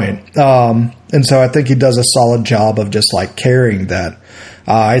point. And so I think he does a solid job of just carrying that.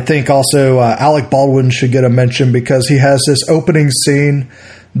 I think also Alec Baldwin should get a mention because he has this opening scene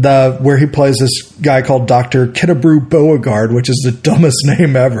where he plays this guy called Dr. Kennebrew Beauregard, which is the dumbest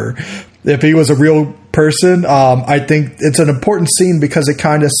name ever. If he was a real person, I think it's an important scene because it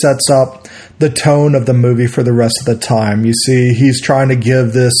kind of sets up the tone of the movie for the rest of the time. You see, he's trying to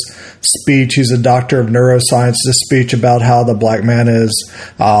give this speech. He's a doctor of neuroscience, this speech about how the black man is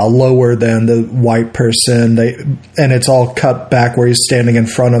lower than the white person. And it's all cut back where he's standing in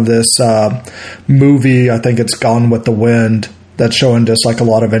front of this movie. I think it's Gone with the Wind, that's showing just a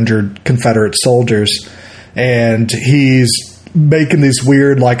lot of injured Confederate soldiers. And he's making these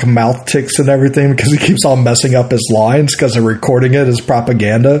weird mouth ticks and everything because he keeps on messing up his lines because they're recording it as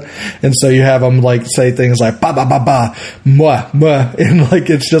propaganda. And so you have him say things like ba ba ba ba, mwah mwah, and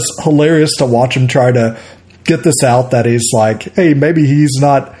it's just hilarious to watch him try to get this out that he's hey, maybe he's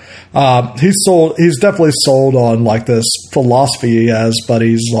not he's definitely sold on this philosophy he has, but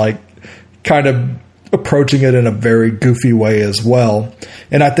he's kind of approaching it in a very goofy way as well.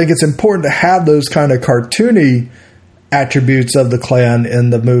 And I think it's important to have those kind of cartoony attributes of the Klan in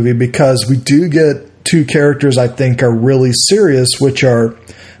the movie because we do get two characters I think are really serious, which are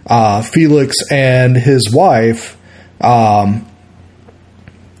Felix and his wife, Connie.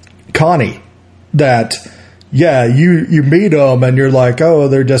 That, you meet them and you're oh,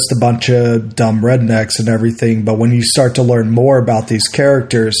 they're just a bunch of dumb rednecks and everything. But when you start to learn more about these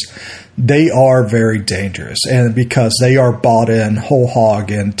characters, they are very dangerous. And because they are bought in whole hog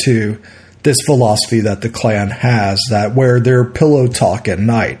into this philosophy that the Klan has, that where their pillow talk at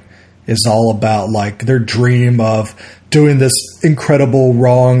night is all about their dream of doing this incredible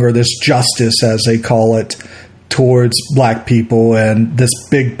wrong or this justice, as they call it, towards black people, and this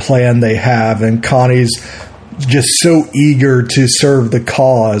big plan they have. And Connie's just so eager to serve the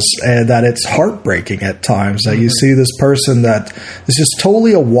cause, and that it's heartbreaking at times that you see this person that is just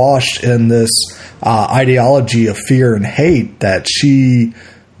totally awash in this ideology of fear and hate, that she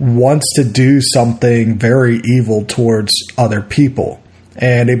wants to do something very evil towards other people.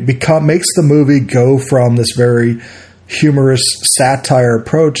 And it makes the movie go from this very humorous satire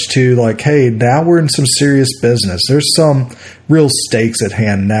approach to hey, now we're in some serious business. There's some real stakes at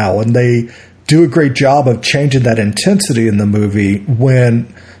hand now. And they do a great job of changing that intensity in the movie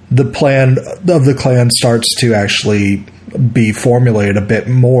when the plan of the Klan starts to actually be formulated a bit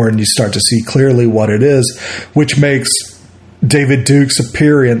more, and you start to see clearly what it is, which makes David Duke's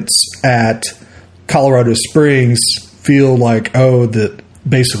appearance at Colorado Springs feel like, that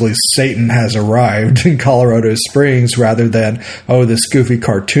basically Satan has arrived in Colorado Springs, rather than, this goofy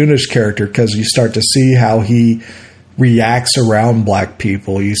cartoonish character, because you start to see how he reacts around black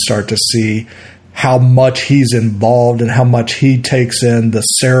people. You start to see how much he's involved and how much he takes in the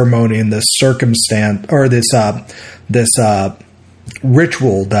ceremony and this circumstance, or this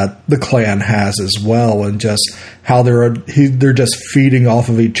ritual that the Klan has as well, and just how they're just feeding off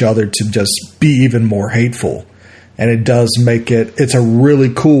of each other to just be even more hateful. And it does make it's a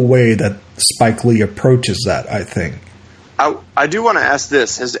really cool way that Spike Lee approaches that, I think. I do want to ask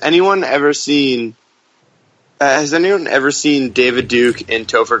this. Has anyone ever seen David Duke and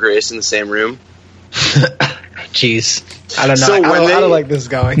Topher Grace in the same room? Jeez. I don't know. So I don't like this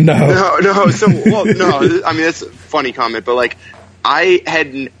going. No. So, well, no. I mean, that's a funny comment, but like,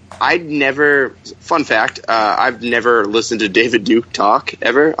 I'd never. Fun fact: I've never listened to David Duke talk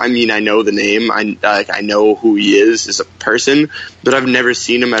ever. I mean, I know the name. I know who he is as a person, but I've never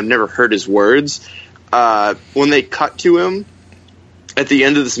seen him. I've never heard his words. When they cut to him at the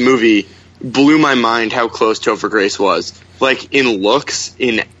end of this movie, blew my mind how close Topher Grace was. Like, in looks,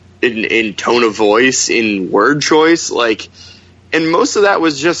 in tone of voice, in word choice, like, and most of that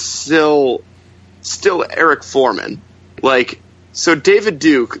was just still Eric Foreman. Like, so David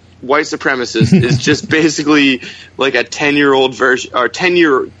Duke, white supremacist, is just basically like a 10-year-old version, or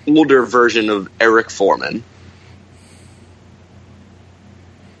 10-year older version of Eric Foreman.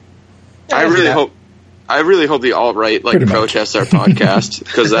 I really hope the alt-right protests our podcast,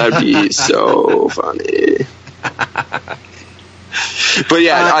 because that'd be so funny. But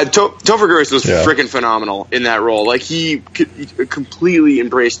yeah, Topher Grace was freaking phenomenal in that role. Like, he completely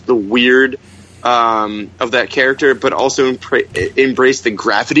embraced the weird of that character, but also embraced the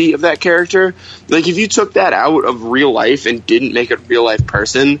gravity of that character. Like, if you took that out of real life and didn't make it a real life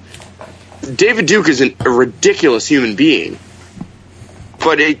person, David Duke is a ridiculous human being.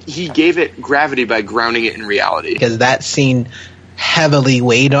 But he gave it gravity by grounding it in reality. Because that scene heavily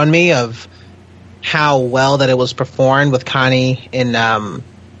weighed on me of how well that it was performed with Connie and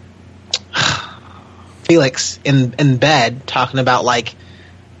Felix in bed, talking about like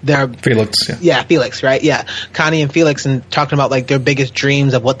their Felix, Felix, right? Yeah, Connie and Felix, and talking about like their biggest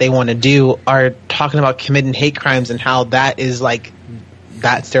dreams of what they want to do, are talking about committing hate crimes and how that is like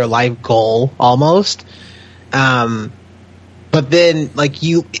that's their life goal almost. But then, like,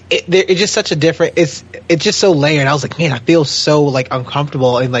 it's just such a different. It's just so layered. I was like, man, I feel so like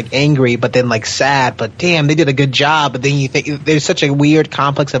uncomfortable and like angry, but then like sad. But damn, they did a good job. But then you think there's such a weird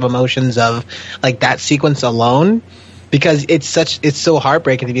complex of emotions of like that sequence alone, because it's so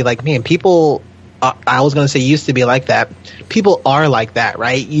heartbreaking to be like, man, people. I was gonna say used to be like that. People are like that,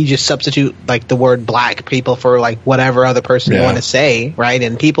 right? You just substitute like the word black people for like whatever other person you want to say, right?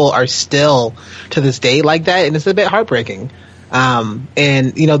 And people are still to this day like that, and it's a bit heartbreaking.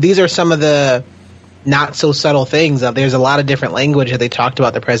 And you know, these are some of the not so subtle things. There's a lot of different language that they talked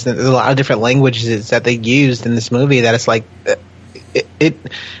about the president. There's a lot of different languages that they used in this movie that it's like it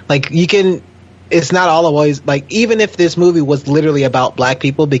like you can. It's not always like, even if this movie was literally about black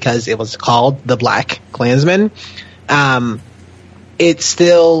people because it was called The Kkklansman, it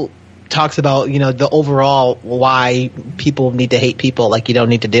still talks about, you know, the overall why people need to hate people. Like, you don't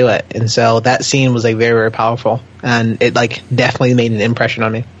need to do it. And so that scene was like very, very powerful, and it like definitely made an impression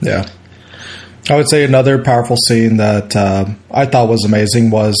on me. Yeah. I would say another powerful scene that I thought was amazing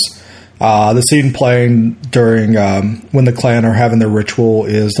was the scene playing during when the Klan are having their ritual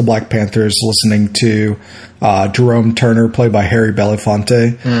is the Black Panthers listening to Jerome Turner, played by Harry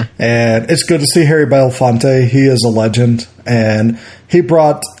Belafonte. And it's good to see Harry Belafonte. He is a legend, and he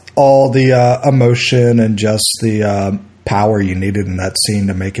brought all the emotion and just the power you needed in that scene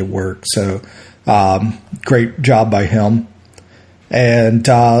to make it work. So great job by him. And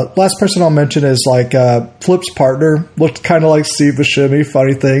last person I'll mention is like Flip's partner looked kind of like Steve Buscemi.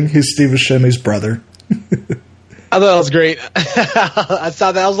 Funny thing, he's Steve Buscemi's brother. I thought it was great. I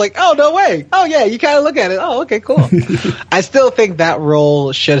saw that. I was like, oh, no way. Oh, yeah, you kind of look at it. Oh, okay, cool. I still think that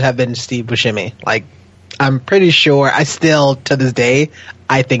role should have been Steve Buscemi. Like, I'm pretty sure, I still, to this day,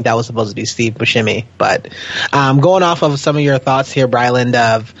 I think that was supposed to be Steve Buscemi. But going off of some of your thoughts here, Bryland,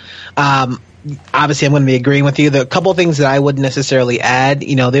 of obviously I'm going to be agreeing with you. The couple things that I wouldn't necessarily add,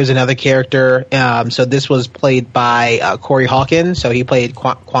 you know, there's another character. So this was played by Corey Hawkins. So he played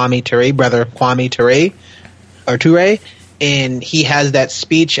Kwame Ture, brother Kwame Ture, and he has that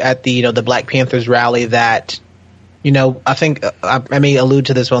speech at the, you know, the Black Panthers rally that I think I may allude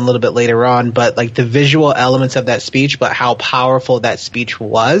to this one a little bit later on, but like the visual elements of that speech, but how powerful that speech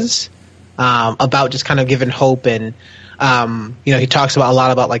was about just kind of giving hope. And, he talks about a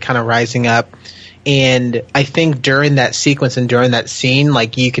lot about like kind of rising up. And I think during that sequence and during that scene,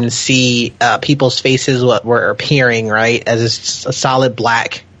 like you can see people's faces were appearing, right, as a solid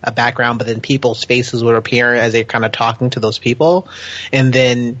black background, but then people's faces would appear as they're kind of talking to those people. And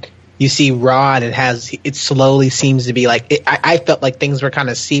then you see Ron, it slowly seems to be like, I felt like things were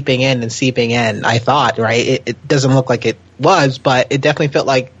kind of seeping in. I thought, right? It doesn't look like it was, but it definitely felt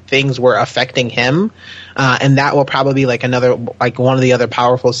like things were affecting him. And that will probably be like one of the other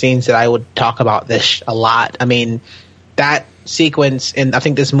powerful scenes that I would talk about this a lot. I mean, that sequence, and I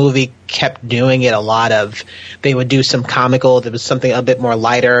think this movie kept doing it a lot of, they would do some comical, there was something a bit more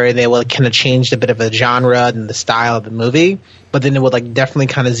lighter, and they would kind of change a bit of the genre and the style of the movie, but then it would like definitely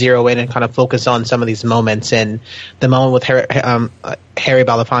kind of zero in and kind of focus on some of these moments. And the moment with Harry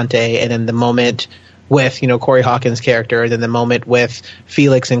Belafonte, and then the moment with Corey Hawkins' character, and then the moment with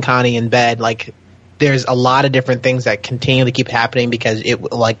Felix and Connie in bed, like there's a lot of different things that continue to keep happening because it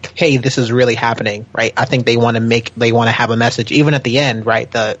like, hey, this is really happening, right? I think they want to have a message even at the end, right?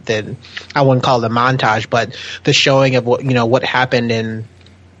 The I wouldn't call it a montage, but the showing of what happened in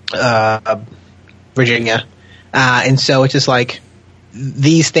Virginia, and so it's just like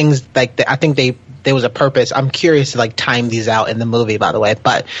these things, like I think there was a purpose. I'm curious to like time these out in the movie, by the way,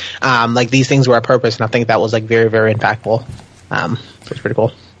 but like these things were a purpose, and I think that was like very, very impactful. So it's pretty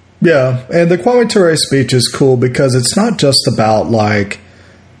cool. Yeah, and the Kwame Ture speech is cool because it's not just about like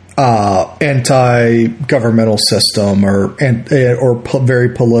anti-governmental system or very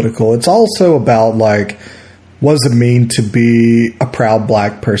political. It's also about like what does it mean to be a proud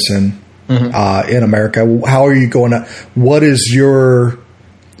black person in America? How are you going to? What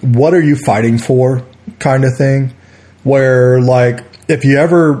are you fighting for? Kind of thing. Where like if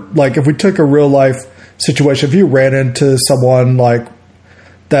we took a real life situation, if you ran into someone like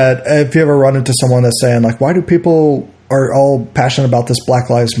that, if you ever run into someone that's saying like, why do people are all passionate about this Black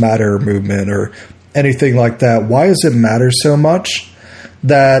Lives Matter movement or anything like that? Why does it matter so much?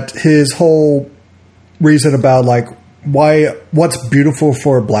 That his whole reason about like what's beautiful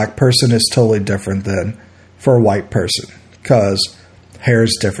for a black person is totally different than for a white person, because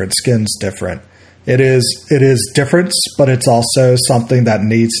hair's different, skin's different. It is difference, but it's also something that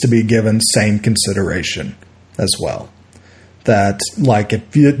needs to be given same consideration as well. That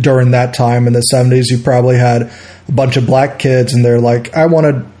like during that time in the 70s, you probably had a bunch of black kids and they're like, I want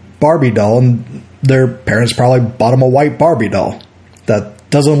a Barbie doll, and their parents probably bought them a white Barbie doll that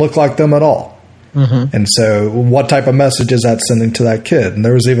doesn't look like them at all. Mm-hmm. And so what type of message is that sending to that kid? And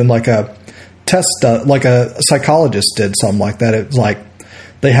there was even like a test, like a psychologist did something like that. It was like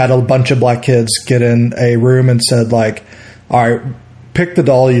they had a bunch of black kids get in a room and said like, all right, pick the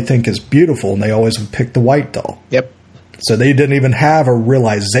doll you think is beautiful. And they always would pick the white doll. Yep. So they didn't even have a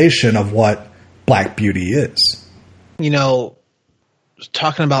realization of what black beauty is.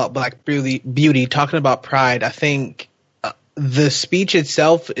 Talking about black beauty, talking about pride, I think the speech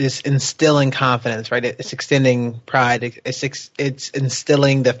itself is instilling confidence, right? It's extending pride. It's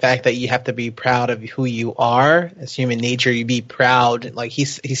instilling the fact that you have to be proud of who you are. As human nature, you be proud. Like he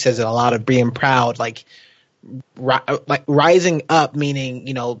says it a lot of being proud, like rising up, meaning,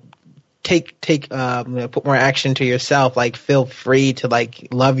 put more action to yourself, like feel free to like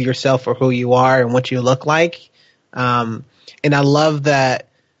love yourself for who you are and what you look like. And I love that,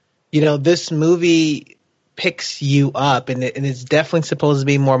 this movie picks you up, and it's definitely supposed to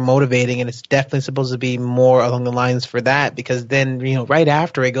be more motivating, and it's definitely supposed to be more along the lines for that, because then, right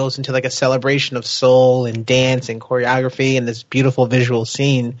after it goes into like a celebration of soul and dance and choreography and this beautiful visual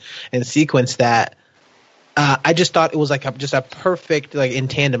scene and sequence that I just thought it was like just a perfect, like in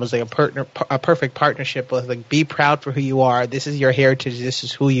tandem, it was like a perfect partnership with like, be proud for who you are. This is your heritage. This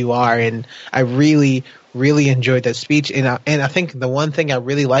is who you are. And I really, really enjoyed that speech. And I think the one thing I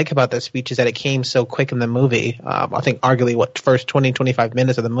really like about that speech is that it came so quick in the movie. I think arguably first 20, 25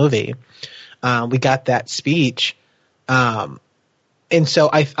 minutes of the movie, we got that speech. And so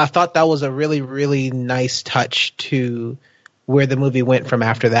I thought that was a really, really nice touch to where the movie went from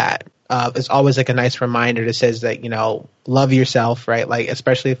after that. It's always like a nice reminder that says that, love yourself, right? Like,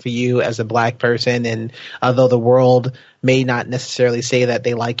 especially for you as a black person. And although the world may not necessarily say that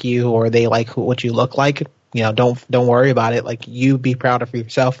they like you or they like what you look like, don't worry about it. Like, you be proud of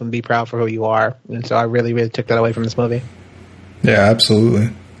yourself and be proud for who you are. And so I really, really took that away from this movie. Yeah, absolutely.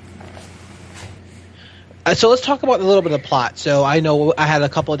 So let's talk about a little bit of plot. So I know I had a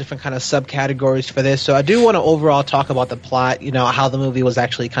couple of different kind of subcategories for this. So I do want to overall talk about the plot, how the movie was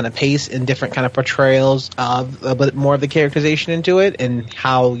actually kind of paced in different kind of portrayals of a bit more of the characterization into it, and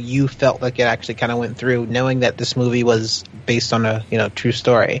how you felt like it actually kind of went through, knowing that this movie was based on a true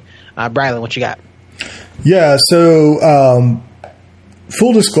story. Brylan, what you got? Yeah, so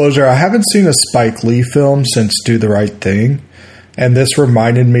full disclosure, I haven't seen a Spike Lee film since Do the Right Thing, and this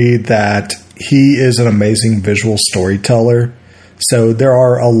reminded me that he is an amazing visual storyteller. So there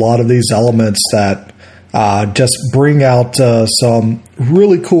are a lot of these elements that just bring out some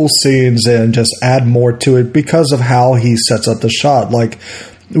really cool scenes and just add more to it because of how he sets up the shot. Like,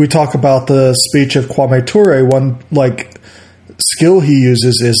 we talk about the speech of Kwame Ture. One skill he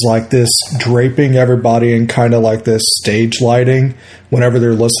uses is like this draping everybody in kind of like this stage lighting whenever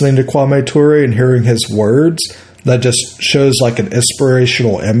they're listening to Kwame Ture and hearing his words. That just shows like an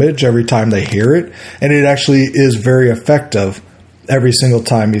inspirational image every time they hear it. And it actually is very effective every single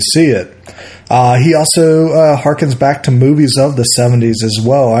time you see it. He also harkens back to movies of the 70s as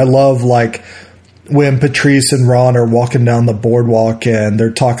well. I love like when Patrice and Ron are walking down the boardwalk and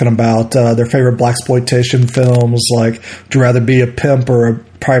they're talking about their favorite blaxploitation films, like would you rather be a pimp or a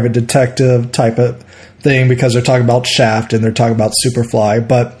private detective type of thing, because they're talking about Shaft and they're talking about Superfly.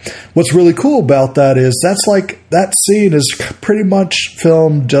 But what's really cool about that is that scene is pretty much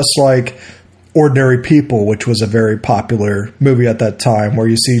filmed just like Ordinary People, which was a very popular movie at that time, where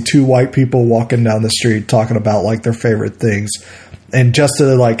you see two white people walking down the street talking about like their favorite things. And just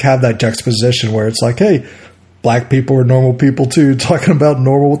to like have that juxtaposition where it's like, hey, black people are normal people too, talking about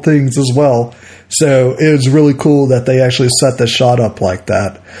normal things as well. So it was really cool that they actually set the shot up like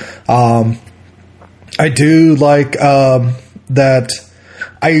that. I do like that.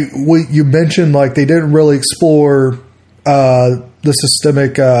 You mentioned like they didn't really explore the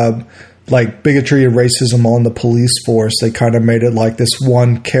systemic like bigotry and racism on the police force. They kind of made it like this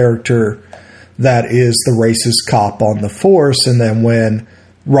one character that is the racist cop on the force, and then when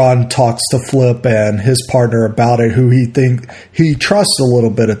Ron talks to Flip and his partner about it, who he trusts a little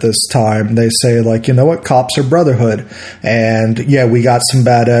bit at this time, they say like, you know what, cops are brotherhood, and yeah, we got some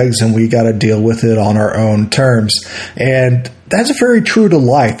bad eggs and we got to deal with it on our own terms. And that's very true to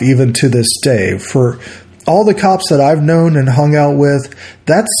life, even to this day. For all the cops that I've known and hung out with,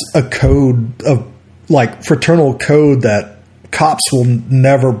 that's a code of like fraternal code that cops will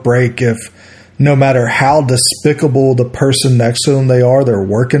never break, if no matter how despicable the person next to them they're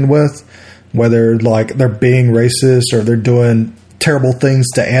working with, whether like they're being racist or they're doing terrible things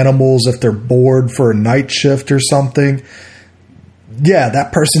to animals, if they're bored for a night shift or something. Yeah,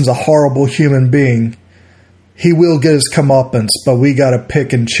 that person's a horrible human being. He will get his comeuppance, but we got to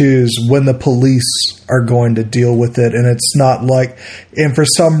pick and choose when the police are going to deal with it. And it's not like, and for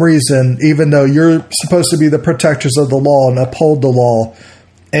some reason, even though you're supposed to be the protectors of the law and uphold the law,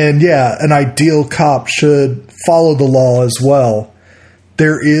 and yeah, an ideal cop should follow the law as well,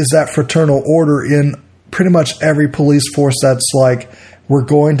 there is that fraternal order in pretty much every police force that's like, we're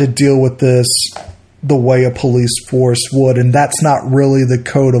going to deal with this the way a police force would, and that's not really the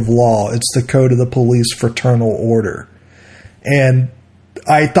code of law. It's the code of the police fraternal order. And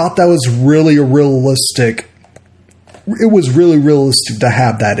I thought that was really realistic. It was really realistic to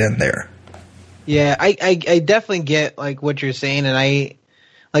have that in there. Yeah, I definitely get like what you're saying, and I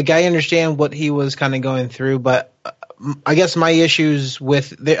understand what he was kind of going through, but I guess my issues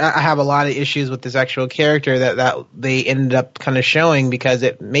I have a lot of issues with this actual character that they ended up kind of showing, because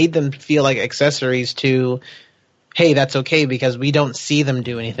it made them feel like accessories to, hey, that's okay, because we don't see them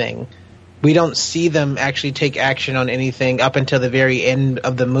do anything. We don't see them actually take action on anything up until the very end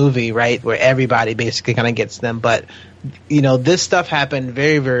of the movie, right, where everybody basically kind of gets them. But, this stuff happened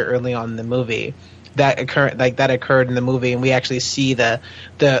very, very early on in the movie. That occurred in the movie, and we actually see the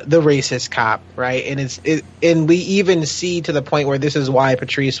racist cop, right? And and we even see to the point where this is why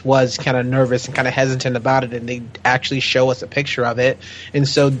Patrice was kind of nervous and kind of hesitant about it, and they actually show us a picture of it. And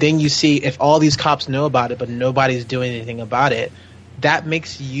so then you see, if all these cops know about it but nobody's doing anything about it, that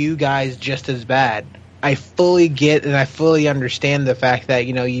makes you guys just as bad. I fully get and I fully understand the fact that,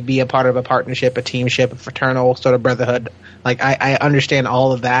 you be a part of a partnership, a teamship, a fraternal sort of brotherhood. Like, I understand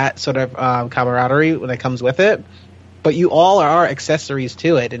all of that sort of camaraderie when it comes with it. But you all are accessories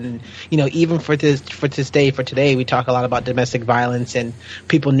to it. And, even for today, we talk a lot about domestic violence, and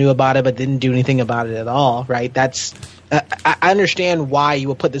people knew about it but didn't do anything about it at all, right? That's I understand why you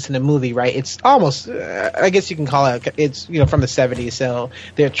would put this in a movie, right? It's almost, I guess you can call it's from the 70s, so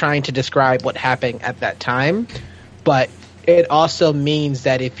they're trying to describe what happened at that time. But it also means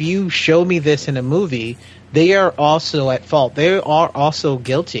that if you show me this in a movie, they are also at fault. They are also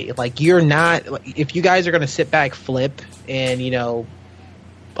guilty. Like, you're not, if you guys are going to sit back, Flip, and,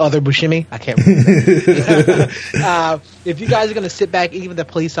 other Bushimi, I can't remember. If you guys are going to sit back, even the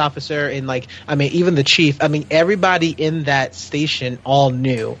police officer and even the chief, everybody in that station all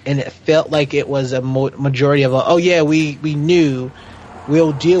knew, and it felt like it was a majority of, we knew,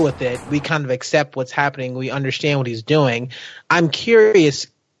 we'll deal with it. We kind of accept what's happening. We understand what he's doing. I'm curious,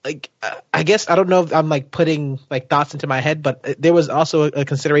 I guess, I don't know if I'm putting thoughts into my head, but there was also a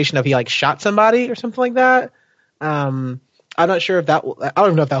consideration of he shot somebody or something like that. I'm not sure if I don't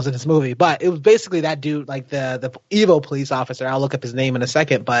even know if that was in this movie, but it was basically that dude, the evil police officer. I'll look up his name in a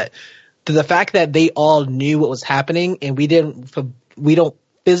second, but the fact that they all knew what was happening and we don't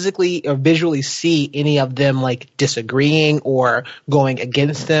physically or visually see any of them disagreeing or going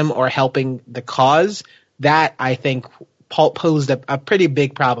against them or helping the cause, that I think posed a pretty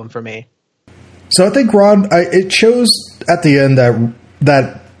big problem for me. So I think, Ron, it shows at the end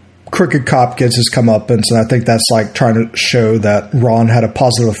that crooked cop gets his comeuppance, and I think that's trying to show that Ron had a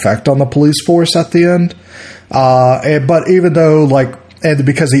positive effect on the police force at the end. But even though, and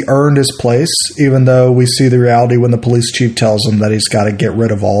because he earned his place, even though we see the reality when the police chief tells him that he's got to get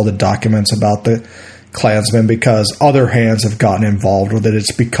rid of all the documents about the Klansman because other hands have gotten involved with it,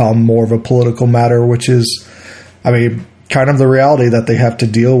 it's become more of a political matter, which is, kind of the reality that they have to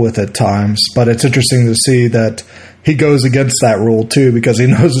deal with at times. But it's interesting to see that he goes against that rule too, because he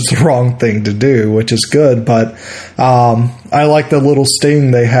knows it's the wrong thing to do, which is good. But I like the little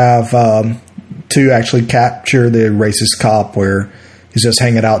sting they have to actually capture the racist cop, where he's just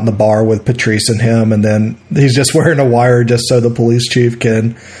hanging out in the bar with Patrice and him, and then he's just wearing a wire just so the police chief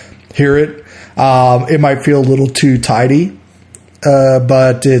can hear it. It might feel a little too tidy,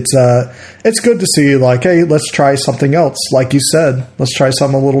 but it's good to see, hey, let's try something else. Like you said, let's try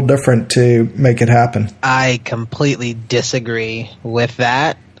something a little different to make it happen. I completely disagree with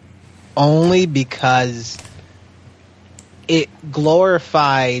that, only because it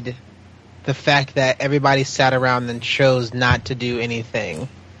glorified the fact that everybody sat around and chose not to do anything.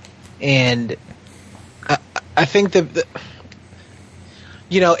 And I think that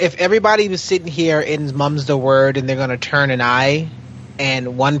if everybody was sitting here and mum's the word and they're going to turn an eye,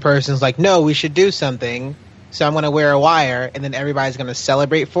 and one person's like, no, we should do something, so I'm going to wear a wire, and then everybody's going to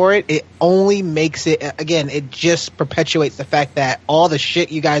celebrate for it, it only makes it, again, it just perpetuates the fact that all the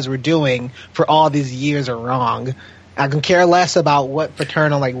shit you guys were doing for all these years are wrong. I can care less about what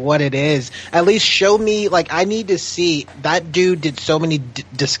fraternal, what it is. At least show me, I need to see that dude did so many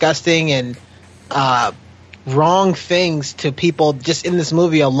disgusting and wrong things to people just in this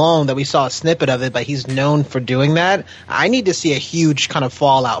movie alone that we saw a snippet of it, but he's known for doing that. I need to see a huge kind of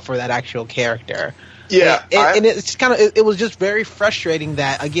fallout for that actual character. Yeah, and it's kind of, it was just very frustrating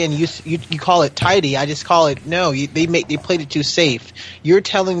that, again, you call it tidy. I just call it, no, they played it too safe. You're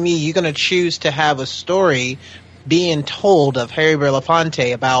telling me you're going to choose to have a story being told of Harry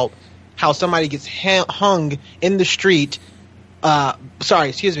Belafonte about how somebody gets hung in the street.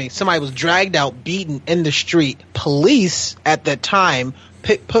 Somebody was dragged out, beaten in the street. Police at that time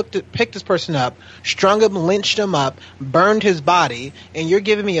picked this person up, strung him, lynched him up, burned his body, and you're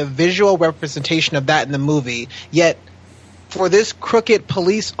giving me a visual representation of that in the movie. Yet, for this crooked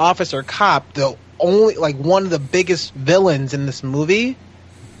police officer cop, the only one of the biggest villains in this movie,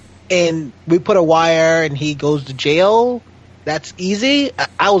 and we put a wire and he goes to jail. That's easy.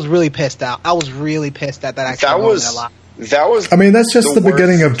 I was really pissed out. I was really pissed at that actual moment a lot. That was. That's just the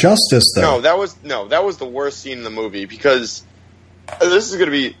beginning of justice, though. No, that was the worst scene in the movie, because this is going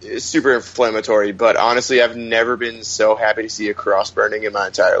to be super inflammatory. But honestly, I've never been so happy to see a cross burning in my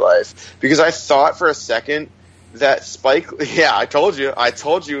entire life, because I thought for a second that Spike. Yeah, I told you it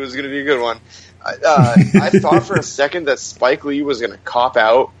was going to be a good one. I thought for a second that Spike Lee was going to cop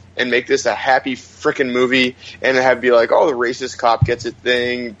out and make this a happy frickin' movie, and have be like, oh, the racist cop gets a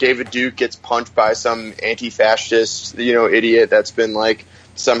thing, David Duke gets punched by some anti-fascist, idiot that's been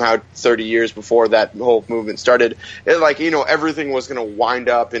somehow 30 years before that whole movement started. Everything was going to wind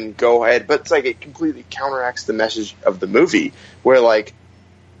up and go ahead, but it's it completely counteracts the message of the movie, where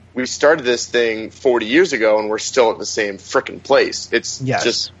we started this thing 40 years ago and we're still at the same frickin' place. It's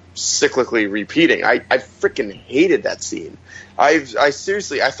just cyclically repeating. I frickin' hated that scene. I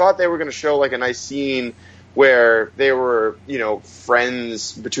seriously, I thought they were going to show a nice scene where they were,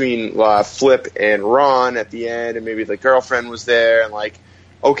 friends between Flip and Ron at the end, and maybe the girlfriend was there, and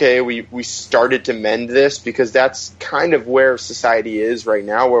okay, we started to mend this, because that's kind of where society is right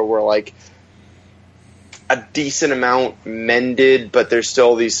now, where we're a decent amount mended, but there's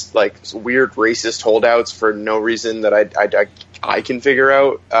still these weird racist holdouts for no reason that I can figure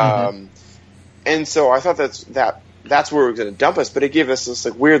out. And so I thought that's where it was going to dump us, but it gave us this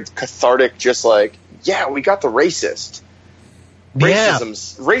like weird cathartic, just like, yeah, we got the racist.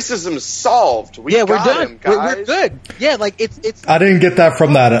 Racism's solved. We got we're done. Him, guys. We're good. Yeah, like it's. I didn't get that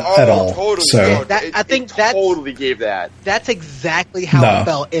from that at all. Totally. So I think that totally gave that. That's exactly how I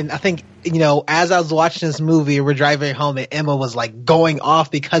felt, and I think as I was watching this movie, we're driving home, and Emma was like going off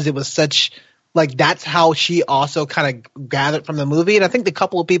because it was such. Like, that's how she also kind of gathered from the movie. And I think the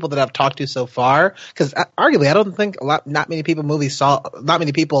couple of people that I've talked to so far, because arguably I don't think not many people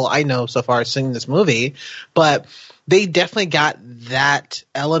I know so far seen this movie, but they definitely got that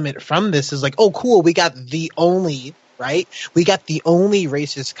element from this. Is like, oh, cool, we got the only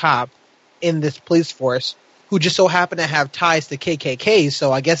racist cop in this police force who just so happened to have ties to KKK.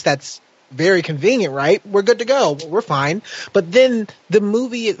 So I guess that's very convenient, right? We're good to go. We're fine. But then the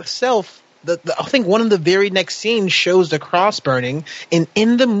movie itself, I think one of the very next scenes shows the cross burning, and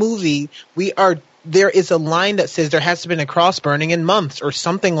in the movie there is a line that says there has to been a cross burning in months or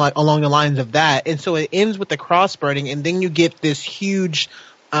something like along the lines of that, and so it ends with the cross burning, and then you get this huge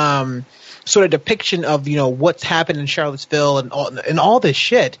sort of depiction of what's happened in Charlottesville and all this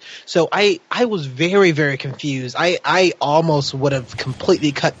shit. So I was very, very confused. I almost would have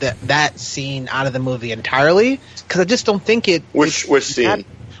completely cut that scene out of the movie entirely because I just don't think it. Which scene?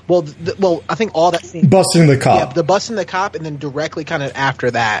 Well, I think all that scene. Busting the cop. Yeah, the busting the cop, and then directly kind of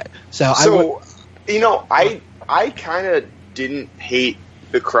after that. I kind of didn't hate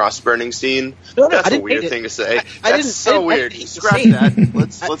the cross burning scene. No, that's a weird thing to say. That's so weird. Scratch that.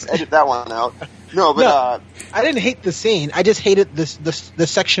 Let's edit that one out. No, I didn't hate the scene. I just hated the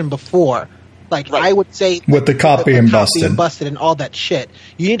section before. Like, right. I would say with the cop being busted and all that shit.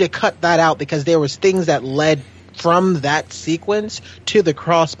 You need to cut that out because there was things that led from that sequence to the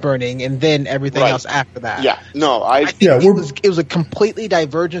cross burning and then everything else after that. Yeah. No, I think it was a completely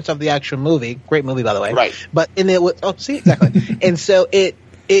divergence of the actual movie. Great movie, by the way. Right. But it was exactly. And so it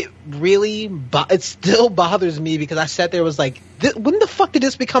really it still bothers me because I sat there was like, when the fuck did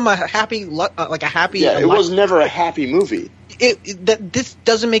this become a happy Yeah, it was never a happy movie. This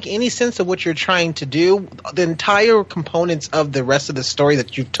doesn't make any sense of what you're trying to do. The entire components of the rest of the story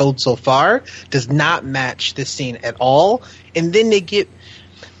that you've told so far does not match this scene at all. And then they get,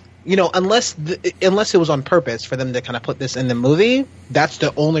 unless it was on purpose for them to kind of put this in the movie, that's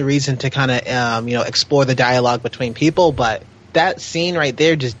the only reason to kind of explore the dialogue between people. But that scene right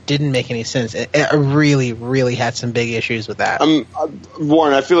there just didn't make any sense. I really, really had some big issues with that.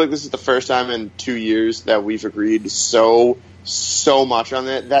 Warren, I feel like this is the first time in 2 years that we've agreed so much on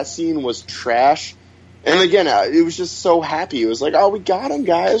that. That scene was trash. And again, it was just so happy. It was like, oh, we got him,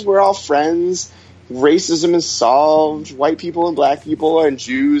 guys. We're all friends. Racism is solved. White people and black people and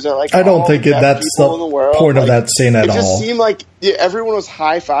Jews are like, I don't think that's the point of that scene at all. It just seemed like everyone was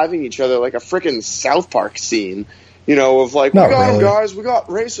high-fiving each other like a freaking South Park scene. Of like, we got him, guys. We got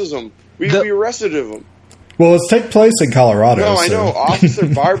racism. We arrested him. Well, it's take place in Colorado. No, I know. Officer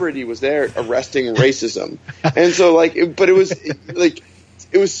Barbrady was there arresting racism. And so, but it was, it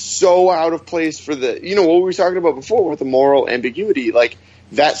was so out of place for the, what we were talking about before with the moral ambiguity. Like,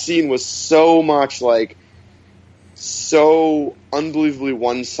 that scene was so much, so unbelievably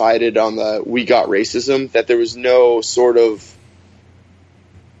one-sided on the we got racism that there was no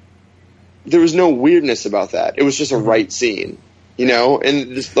there was no weirdness about that. It was just a right scene, and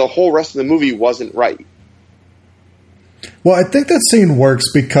the whole rest of the movie wasn't right. Well, I think that scene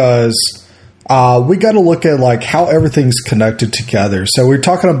works because we got to look at how everything's connected together. So we're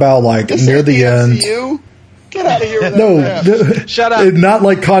talking about near the end. Get out of here with that. Shut up.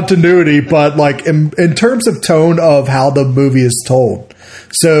 Not continuity, but in terms of tone of how the movie is told.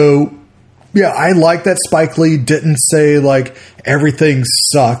 So yeah, I like that Spike Lee didn't say everything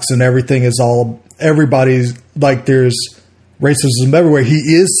sucks and everybody's there's racism everywhere. He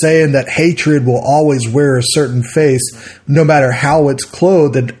is saying that hatred will always wear a certain face no matter how it's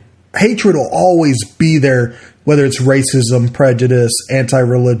clothed, and hatred will always be there, whether it's racism, prejudice,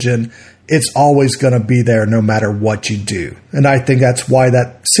 anti-religion. It's always going to be there no matter what you do. And I think that's why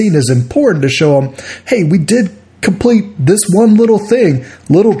that scene is important, to show them, hey, we did complete this one little thing,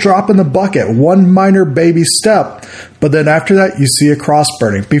 little drop in the bucket, one minor baby step. But then after that, you see a cross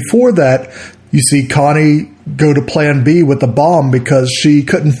burning. Before that, you see Connie go to plan B with the bomb because she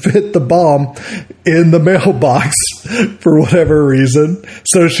couldn't fit the bomb in the mailbox for whatever reason.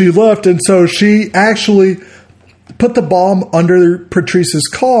 So she left, and so she actually put the bomb under Patrice's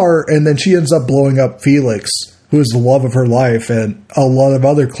car, and then she ends up blowing up Felix, who is the love of her life, and a lot of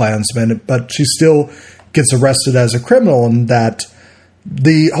other Klansmen, but she still gets arrested as a criminal. And that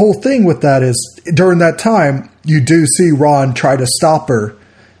the whole thing with that is during that time, you do see Ron try to stop her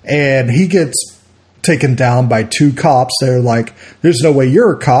and he gets taken down by two cops. They're like, there's no way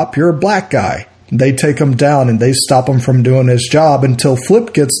you're a cop, you're a black guy. They take him down and they stop him from doing his job until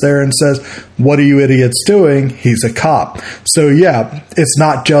Flip gets there and says, what are you idiots doing? He's a cop. So yeah, it's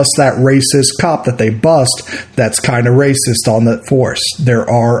not just that racist cop that they bust that's kind of racist on that force. There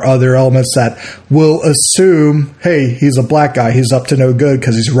are other elements that will assume, hey, he's a black guy, he's up to no good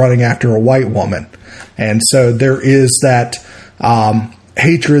because he's running after a white woman. And so there is that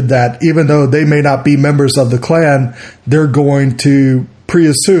hatred that even though they may not be members of the Klan, they're going to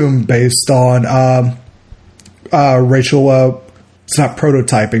pre-assume based on racial, it's not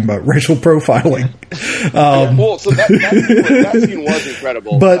prototyping, but racial profiling. So that scene was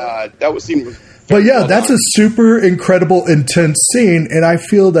incredible. But that was scene. But yeah, that's a super incredible, intense scene, and I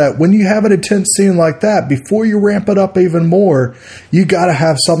feel that when you have an intense scene like that, before you ramp it up even more, you got to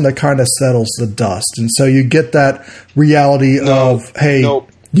have something that kind of settles the dust, and so you get that reality of, hey,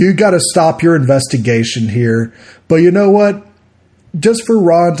 you got to stop your investigation here. But you know what? Just for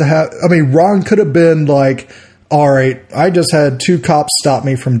Ron to have, I mean, Ron could have been like, all right, I just had two cops stop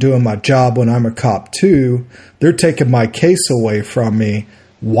me from doing my job when I'm a cop too. They're taking my case away from me.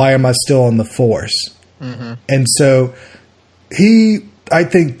 Why am I still on the force? Mm-hmm. And so I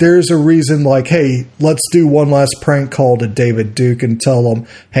think there's a reason like, hey, let's do one last prank call to David Duke and tell him,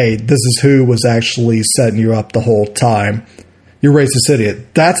 hey, this is who was actually setting you up the whole time. You're a racist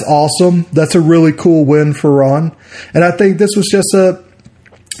idiot. That's awesome. That's a really cool win for Ron. And I think this was just a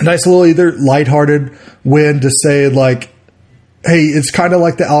nice little either lighthearted win to say like, hey, it's kind of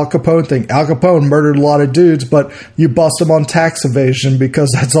like the Al Capone thing. Al Capone murdered a lot of dudes, but you bust him on tax evasion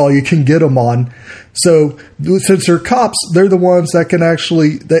because that's all you can get him on. So since they're cops, they're the ones that can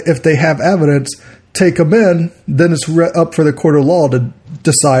actually, if they have evidence, take them in. Then it's up for the court of law to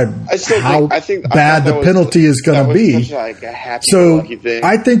decide how bad the penalty is going to be. So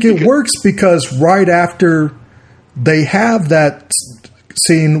I think it works because right after they have that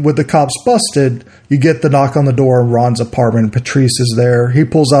scene with the cops busted, you get the knock on the door in Ron's apartment. Patrice is there. He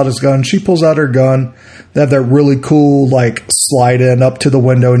pulls out his gun. She pulls out her gun. They have that really cool like slide in up to the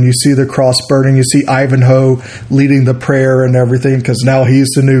window, and you see the cross burning. You see Ivanhoe leading the prayer and everything because now he's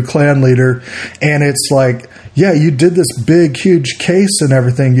the new Klan leader. And it's like, yeah, you did this big, huge case and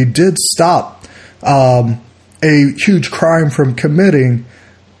everything. You did stop a huge crime from committing,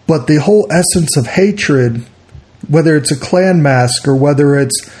 but the whole essence of hatred, whether it's a Klan mask or whether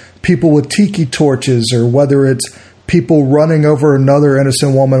it's people with tiki torches or whether it's people running over another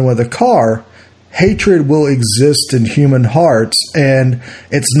innocent woman with a car, hatred will exist in human hearts, and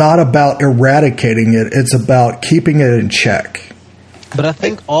it's not about eradicating it. It's about keeping it in check. But I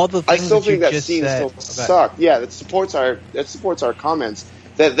think all the things I still think that scene still sucked. Yeah, that supports our comments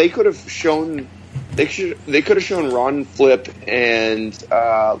that they could have shown. They could have shown Ron Flip and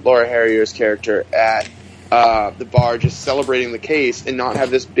Laura Harrier's character at the bar just celebrating the case and not have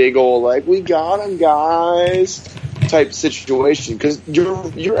this big old like we got him guys type situation, because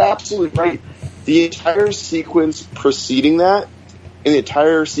you're absolutely right. The entire sequence preceding that and the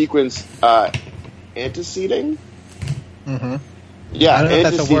entire sequence anteceding. Mm-hmm. Yeah, I don't know if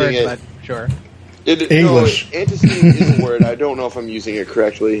that's a word, but sure. English. No, anteceding is a word. I don't know if I'm using it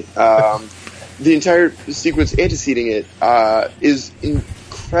correctly. The entire sequence anteceding it is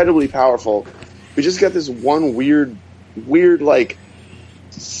incredibly powerful. We just got this one weird like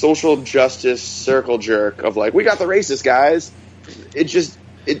social justice circle jerk of like, we got the racist guys.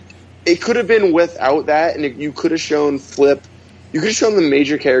 It could have been without that, and you could have shown Flip. You could have shown the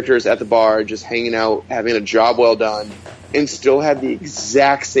major characters at the bar just hanging out, having a job well done, and still had the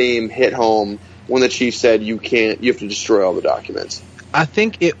exact same hit home when the chief said you have to destroy all the documents. I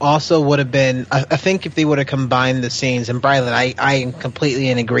think it also would have been. I think if they would have combined the scenes, and Brylan, I am completely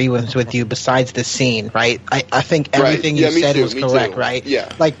in agreement with you. Besides the scene, right? I think everything you said was correct, right?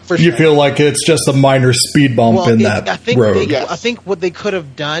 Yeah, like for you feel like it's just a minor speed bump road. I think what they could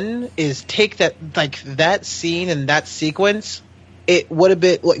have done is take that scene and that sequence. It would have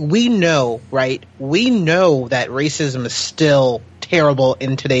been like, we know, right? We know that racism is still terrible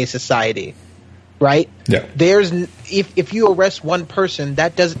in today's society. Right? Yeah. There's if you arrest one person,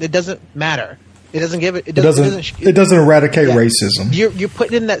 it doesn't matter. It doesn't eradicate racism. You're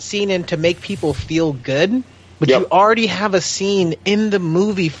putting in that scene in to make people feel good, but you already have a scene in the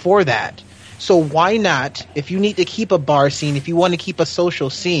movie for that. So why not, if you need to keep a bar scene, if you want to keep a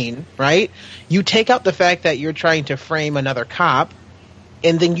social scene, right? You take out the fact that you're trying to frame another cop,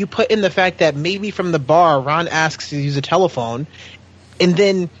 and then you put in the fact that maybe from the bar, Ron asks to use a telephone, and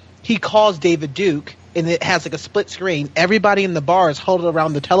then he calls David Duke, and it has like a split screen. Everybody in the bar is holding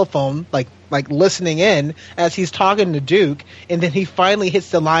around the telephone, like listening in as he's talking to Duke, and then he finally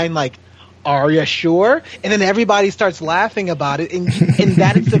hits the line like, "Are you sure?" And then everybody starts laughing about it, and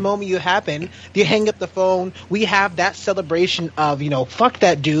that is the moment you happen. You hang up the phone. We have that celebration of, fuck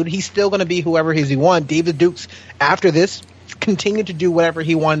that dude. He's still going to be whoever he wants. David Duke's, after this, continued to do whatever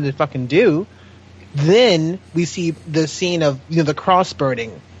he wanted to fucking do. Then we see the scene of the cross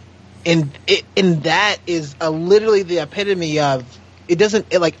burning. And that is literally the epitome of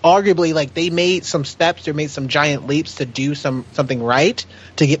arguably they made some steps or made some giant leaps to do something right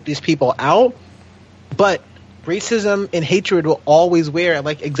to get these people out, but racism and hatred will always wear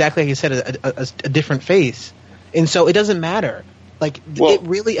exactly like you said a different face, and so it doesn't matter. It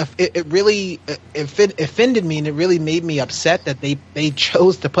really offended me, and it really made me upset that they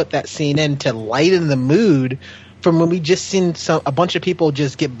chose to put that scene in to lighten the mood from when we just seen a bunch of people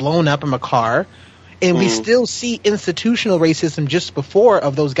just get blown up in a car, and we still see institutional racism just before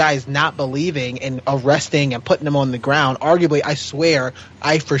of those guys not believing and arresting and putting them on the ground. Arguably, I swear,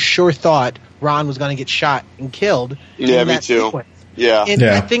 I for sure thought Ron was going to get shot and killed. Yeah, me too. Sequence. Yeah. And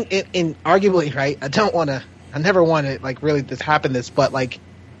I think, in arguably, right, I never want to, really this happen this, but,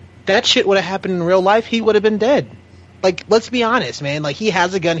 that shit would have happened in real life, he would have been dead. Let's be honest, man. He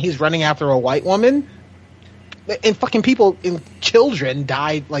has a gun, he's running after a white woman. And fucking people and children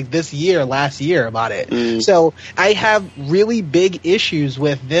died last year about it. So I have really big issues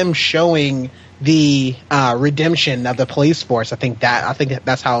with them showing the redemption of the police force. I think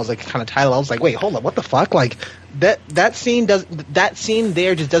that's how I was kind of titled. I was like, wait, hold up, what the fuck? That scene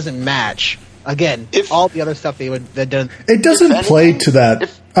there just doesn't match. Again, all the other stuff that done. It doesn't play to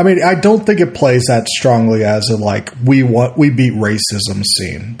that. I don't think it plays that strongly as we beat racism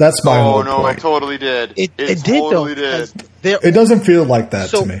scene. That's my whole point. It totally did. It totally did. It doesn't feel like that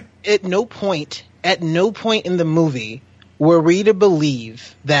to me. At no point in the movie were we to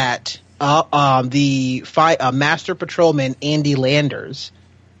believe that the master patrolman Andy Landers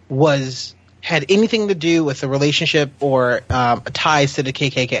had anything to do with the relationship or ties to the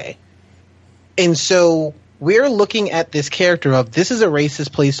KKK. And so we're looking at this character of, this is a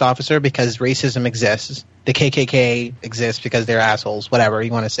racist police officer because racism exists. The KKK exists because they're assholes, whatever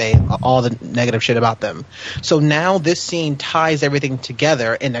you want to say, all the negative shit about them. So now this scene ties everything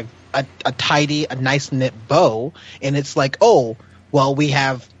together in a tidy, a nice knit bow. And it's we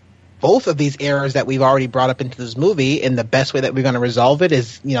have both of these errors that we've already brought up into this movie. And the best way that we're going to resolve it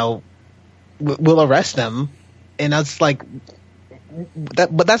is, we'll arrest them. And I was like,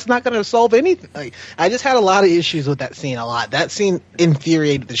 but that's not going to solve anything. I just had a lot of issues with that scene. That scene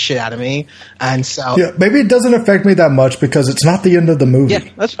infuriated the shit out of me, and so maybe it doesn't affect me that much because it's not the end of the movie. Yeah,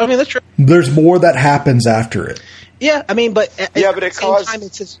 that's true. There's more that happens after it. Yeah, but at the same time,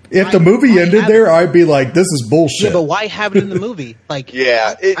 it's just, if the movie ended there, I'd be like, "This is bullshit." Yeah, but why have it in the movie? I'm looking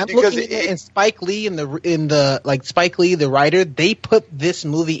at it, and Spike Lee Spike Lee, the writer, they put this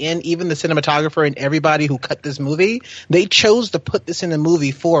movie in. Even the cinematographer and everybody who cut this movie, they chose to put this in the movie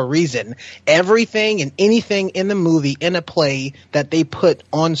for a reason. Everything and anything in the movie, in a play that they put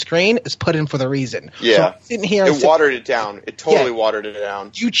on screen, is put in for the reason. Yeah, so it watered it down. It totally watered it down.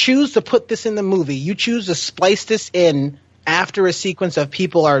 You choose to put this in the movie. You choose to splice this in after a sequence of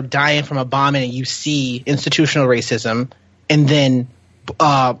people are dying from a bombing, and you see institutional racism, and then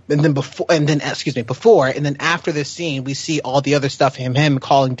after this scene we see all the other stuff, him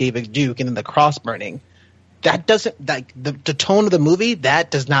calling David Duke, and then the cross burning. That doesn't, the tone of the movie, that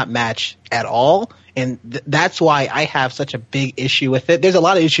does not match at all, and that's why I have such a big issue with it. There's a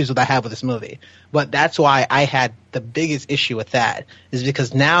lot of issues that I have with this movie, but that's why I had the biggest issue with that, is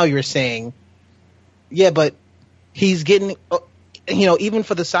because now you're saying, yeah, but he's getting, even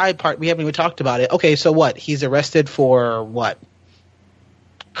for the side part, we haven't even talked about it. Okay, so what? He's arrested for what?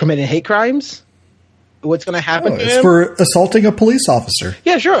 Committing hate crimes? What's going to happen to him? It's for assaulting a police officer.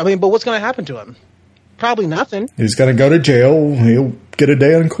 Yeah, sure. but what's going to happen to him? Probably nothing. He's going to go to jail. He'll get a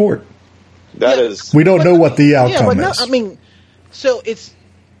day in court. We don't know what the outcome is. So it's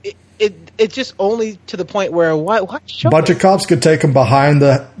just only to the point where why a bunch of cops could take him behind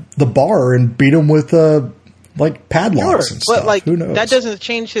the bar and beat him with padlocks and stuff. But who knows? That doesn't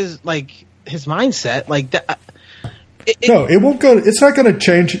change his mindset. It won't go. It's not going to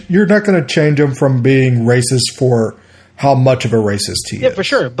change. You're not going to change him from being racist for how much of a racist he is. Yeah, for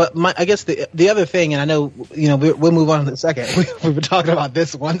sure. But I guess the other thing, and I know we'll move on in a second. We've been talking about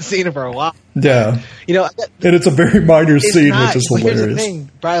this one scene for a while. Yeah. And it's a very minor scene, which is hilarious. Here's the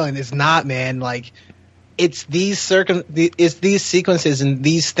thing, Brylan, it's not, man. It's these sequences and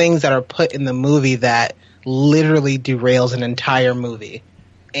these things that are put in the movie that literally derails an entire movie.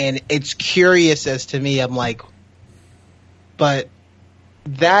 and it's curious as to me. I'm like, but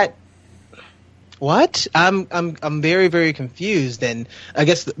that. What? I'm very, very confused, and I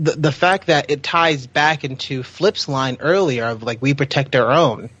guess the fact that it ties back into Flip's line earlier of like we protect our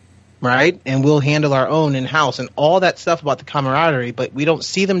own, right, and we'll handle our own in house, and all that stuff about the camaraderie, but we don't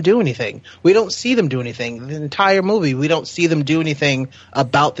see them do anything. We don't see them do anything. The entire movie, we don't see them do anything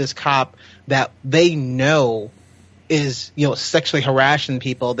about this cop that they know is sexually harassing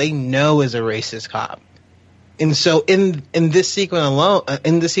people. They know is a racist cop, and so in this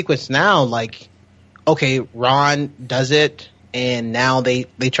sequence now, like. Okay, Ron does it, and now they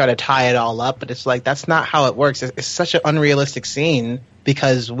try to tie it all up, but it's like that's not how it works. It's such an unrealistic scene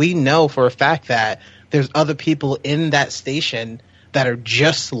because we know for a fact that there's other people in that station that are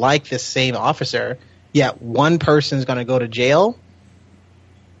just like this same officer, yet one person's going to go to jail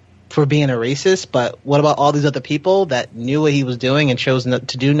for being a racist, but what about all these other people that knew what he was doing and chose to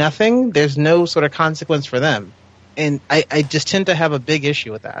do nothing? There's no sort of consequence for them, and I just tend to have a big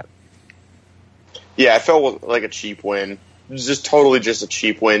issue with that. Yeah, I felt like a cheap win. It was just totally just a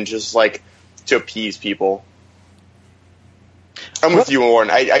cheap win, just like to appease people. I'm with you, Warren.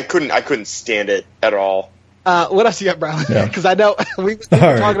 I couldn't stand it at all. What else you got, Brown? Because I know we've been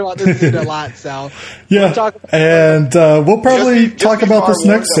talking about this scene a lot. So we'll probably talk about this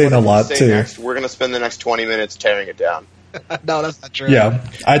next scene a lot too. We're going to spend the next 20 minutes tearing it down. No, that's not true. Yeah,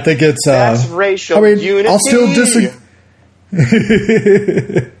 I think it's that's racial unity. I'll still disagree.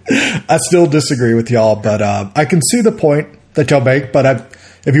 I still disagree with y'all, but I can see the point that y'all make. But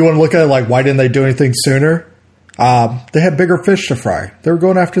if you want to look at it like, why didn't they do anything sooner? They had bigger fish to fry. They were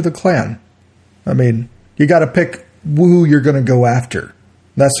going after the Klan. I mean, you got to pick who you're going to go after.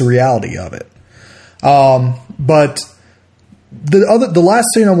 That's the reality of it. But the last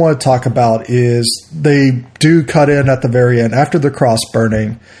thing I want to talk about is they do cut in at the very end after the cross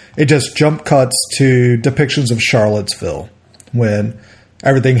burning. It just jump cuts to depictions of Charlottesville when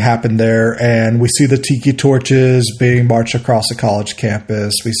everything happened there, and we see the tiki torches being marched across the college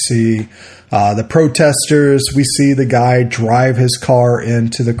campus. We see the protesters. We see the guy drive his car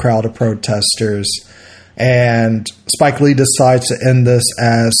into the crowd of protesters, and Spike Lee decides to end this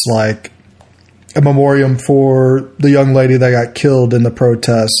as like a memoriam for the young lady that got killed in the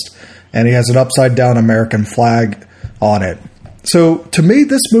protest, and he has an upside down American flag on it. So to me,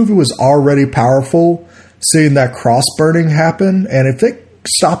 this movie was already powerful, seeing that cross burning happen. And if they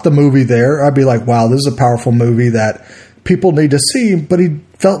stopped the movie there, I'd be like, wow, this is a powerful movie that people need to see. But he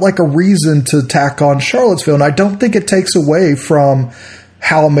felt like a reason to tack on Charlottesville. And I don't think it takes away from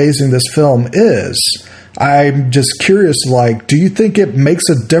how amazing this film is. I'm just curious, like, do you think it makes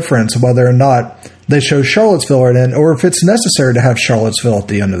a difference whether or not they show Charlottesville or if it's necessary to have Charlottesville at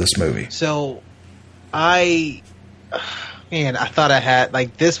the end of this movie? So I thought I had,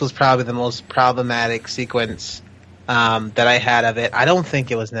 like, this was probably the most problematic sequence that I had of it. I don't think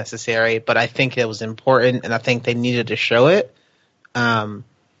it was necessary, but I think it was important, and I think they needed to show it. But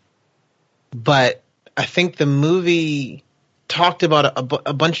I think the movie talked about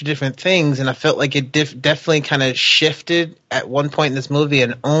a bunch of different things, and I felt like it definitely kind of shifted at one point in this movie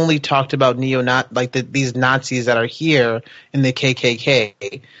and only talked about these Nazis that are here in the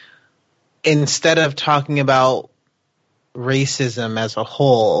KKK, instead of talking about racism as a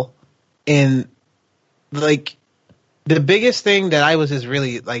whole. And like the biggest thing that I was just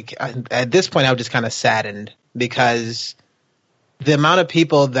really like at this point I was just kind of saddened because the amount of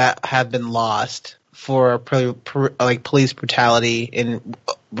people that have been lost for police brutality, and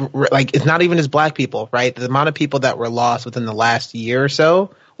like it's not even as black people, right? The amount of people that were lost within the last year or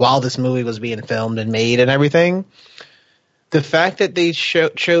so while this movie was being filmed and made and everything. The fact that they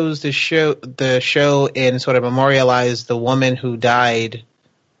chose to show the show and sort of memorialize the woman who died,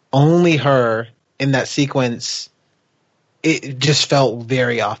 only her in that sequence, it just felt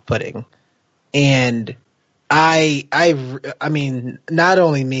very off-putting. And I mean, not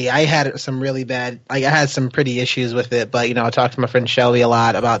only me, I had some really bad, like I had some pretty issues with it, but I talked to my friend Shelby a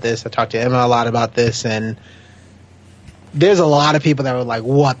lot about this. I talked to Emma a lot about this, and there's a lot of people that were like,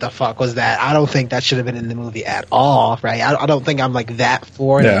 what the fuck was that? I don't think that should have been in the movie at all, right? I don't think I'm like that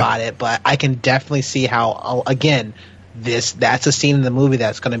forward about it, but I can definitely see how, again, that's a scene in the movie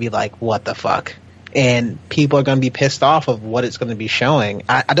that's going to be like, what the fuck? And people are going to be pissed off of what it's going to be showing.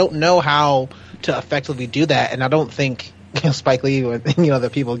 I don't know how to effectively do that, and I don't think Spike Lee or the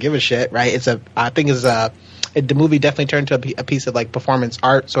people give a shit, right? The movie definitely turned to a piece of like performance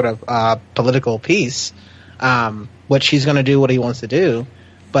art, sort of political piece. What he's going to do, what he wants to do,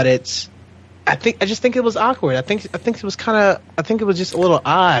 but I just think it was awkward. I think it was just a little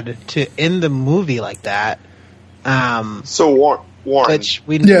odd to end the movie like that. So Warren.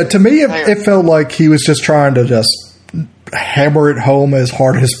 To me, it felt like he was just trying to just hammer it home as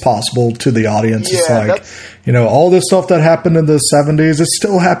hard as possible to the audience. It's like, all this stuff that happened in the 70s is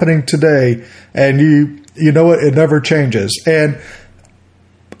still happening today, and you know what? It never changes. And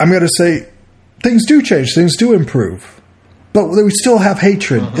I'm going to say things do change, things do improve, but we still have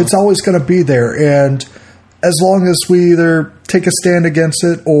hatred. It's always going to be there, and as long as we either take a stand against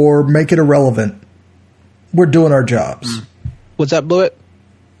it or make it irrelevant, we're doing our jobs. What's that, Blewett?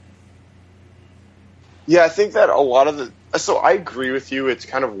 Yeah, I think that a lot of so I agree with you. It's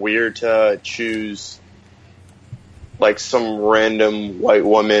kind of weird to choose like some random white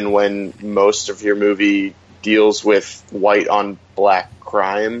woman when most of your movie deals with white on black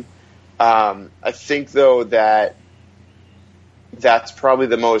crime. I think though that's probably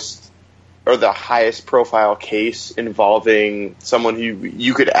the most or the highest profile case involving someone who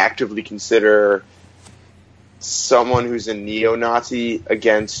you could actively consider someone who's a neo-Nazi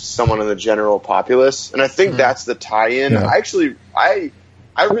against someone in the general populace, and I think that's the tie-in. Yeah.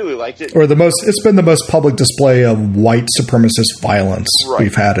 I really liked it. Or it's been the most public display of white supremacist violence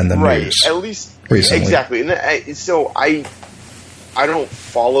we've had in the news, at least recently. Exactly, and so I don't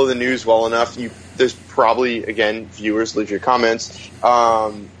follow the news well enough. There's probably again viewers leave your comments,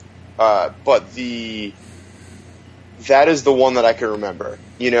 but that is the one that I can remember.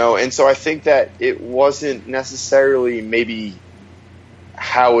 And so I think that it wasn't necessarily maybe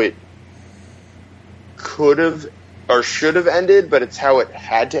how it could have or should have ended, but it's how it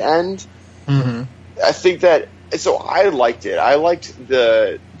had to end. Mm-hmm. I think that, so I liked it. I liked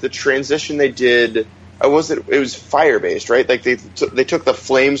the transition they did. It was fire based, right? Like they took the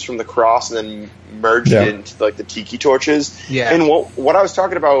flames from the cross and then merged it into like the tiki torches. Yeah. And what I was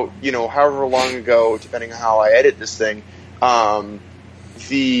talking about, however long ago, depending on how I edit this thing,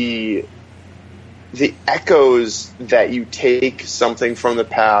 the echoes that you take something from the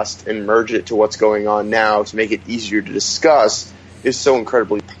past and merge it to what's going on now to make it easier to discuss is so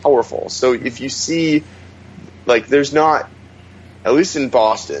incredibly powerful. So if you see, like, there's not, at least in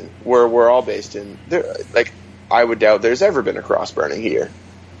Boston, where we're all based in, I would doubt there's ever been a cross burning here.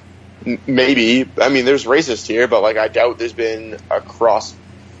 Maybe, I mean, there's racist here, but I doubt there's been a cross.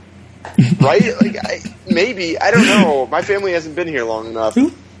 Right? Maybe. I don't know. My family hasn't been here long enough.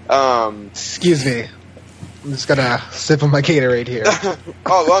 Excuse me. I'm just gonna sip on my Gatorade here.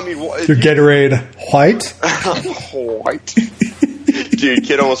 Your Gatorade white? White. Dude,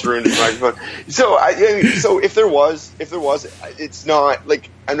 kid almost ruined his microphone. So, so if there was, it's not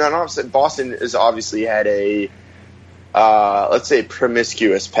I'm not upset. Boston has obviously had a, let's say,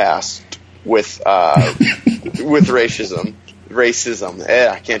 promiscuous past with racism.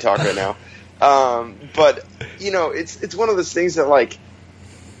 I can't talk right now. But it's one of those things that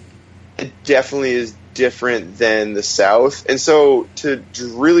it definitely is different than the South, and so to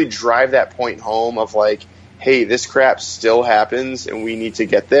really drive that point home of hey, this crap still happens and we need to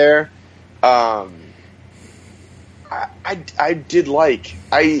get there. I didn't like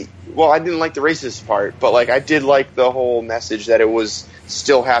the racist part, but I did like the whole message that it was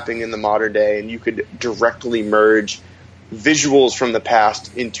still happening in the modern day, and you could directly merge visuals from the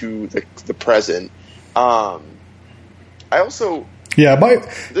past into the present. I also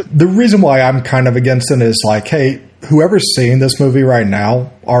the reason why I'm kind of against it is hey, whoever's seeing this movie right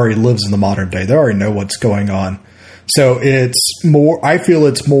now already lives in the modern day. They already know what's going on. So I feel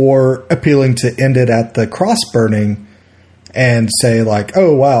it's more appealing to end it at the cross burning and say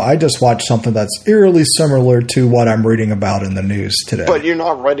oh wow, I just watched something that's eerily similar to what I'm reading about in the news today. But you're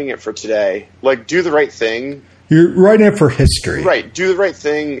not writing it for today. Do the Right Thing. You're writing it for history. Right. Do the Right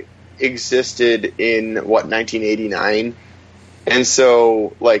Thing existed in 1989. And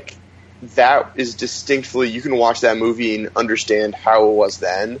so that is distinctly, you can watch that movie and understand how it was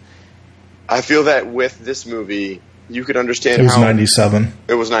then. I feel that with this movie, you could understand how... It was 97.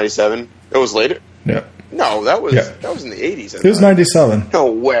 It was 97? It was later? Yeah. No, that was in the 80s. It was 97.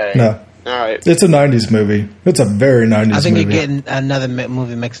 No way. No. All right. It's a 90s movie. It's a very 90s movie. I think you're getting another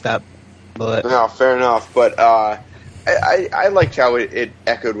movie mixed up. But no, fair enough. But I liked how it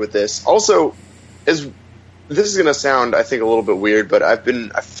echoed with this. Also, this is going to sound, I think, a little bit weird, but I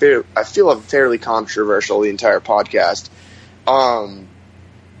feel I'm fairly controversial the entire podcast.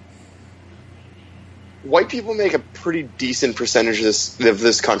 White people make a pretty decent percentage of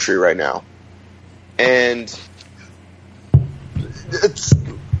this country right now, and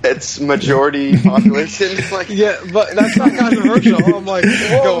it's majority population. Yeah, but that's not controversial. I'm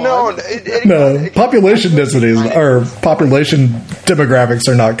no, population densities or population demographics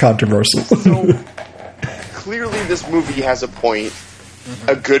are not controversial. So clearly, this movie has a point,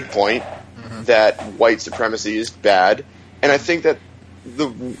 a good point, that white supremacy is bad, And I think that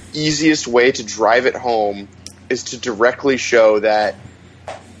the easiest way to drive it home is to directly show that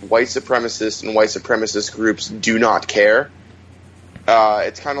white supremacists and white supremacist groups do not care.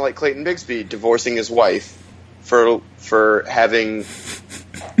 It's kind of like Clayton Bigsby divorcing his wife for having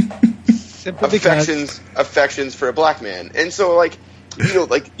affections for a black man. And so, like, you know,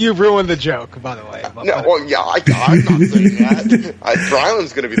 like... You ruined the joke, by the way. No, well, yeah, I'm not saying that.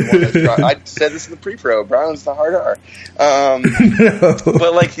 Brylan's going to be the one that's... I said this in the pre-pro. Brylan's the hard R.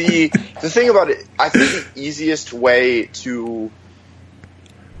 But, like, the thing about it, I think the easiest way to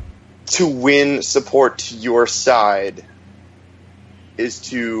win support to your side is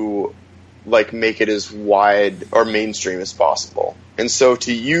to, like, make it as wide or mainstream as possible. And so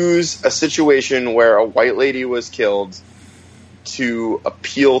to use a situation where a white lady was killed to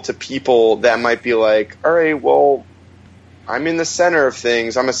appeal to people that might be like, all right, well, I'm in the center of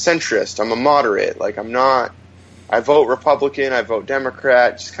things. I'm a centrist. I'm a moderate. Like, I vote Republican. I vote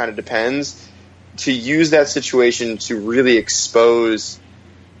Democrat. It just kind of depends. To use that situation to really expose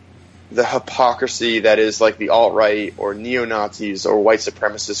the hypocrisy that is like the alt-right or neo-Nazis or white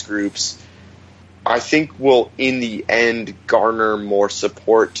supremacist groups, I think will, in the end, garner more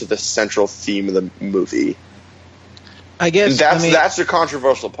support to the central theme of the movie. I guess that's the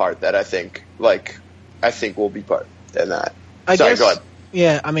controversial part that I think will be part in that. Sorry, go ahead.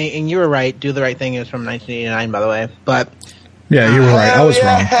 Yeah, I mean, and you were right. Do the Right Thing is from 1989, by the way. But yeah, you were right. I was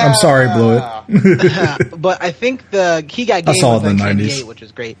wrong. I'm sorry, blew it. But I think the He Got Game was in the 90s, which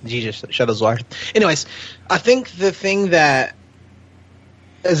is great. Jesus, Shadows War. Anyways, I think the thing that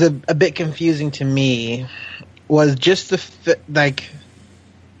is a bit confusing to me was just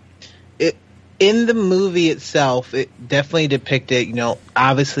in the movie itself, it definitely depicted, you know,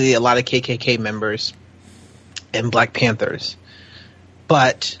 obviously a lot of KKK members and Black Panthers.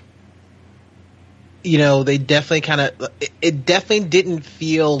 But, you know, they definitely it definitely didn't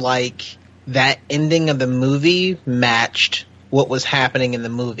feel like that ending of the movie matched what was happening in the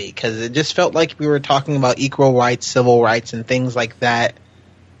movie. Because it just felt like we were talking about equal rights, civil rights, and things like that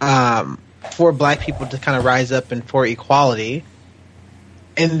for Black people to kind of rise up and for equality.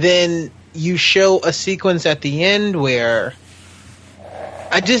 And then you show a sequence at the end where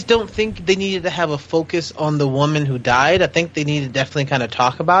I just don't think they needed to have a focus on the woman who died. I think they need to definitely kind of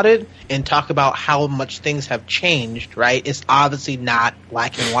talk about it and talk about how much things have changed, right? It's obviously not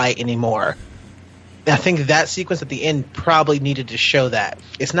black and white anymore. I think that sequence at the end probably needed to show that.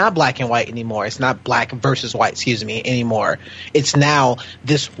 It's not black and white anymore. It's not black versus white, anymore. It's now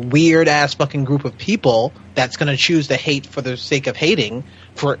this weird-ass fucking group of people that's going to choose to hate for the sake of hating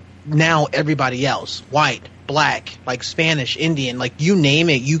for now everybody else. White, black, like Spanish, Indian, like you name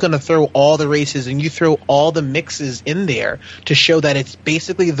it, you're going to throw all the races and you throw all the mixes in there to show that it's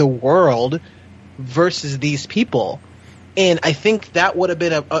basically the world versus these people. And I think that would have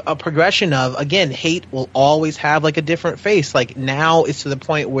been a progression of, again, hate will always have like a different face. Like now it's to the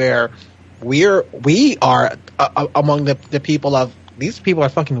point where we are among the people of, these people are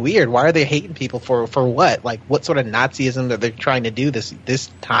fucking weird. Why are they hating people for what? Like what sort of Nazism that they're trying to do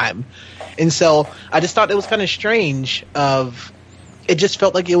this time? And so I just thought it was kind of strange it just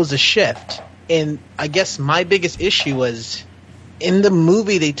felt like it was a shift. And I guess my biggest issue was in the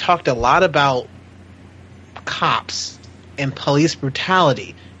movie they talked a lot about cops and police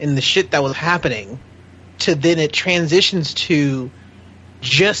brutality and the shit that was happening, to then it transitions to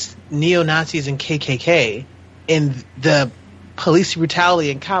just neo-Nazis and KKK and the police brutality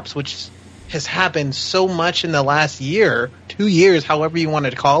and cops, which has happened so much in the last year, 2 years, however you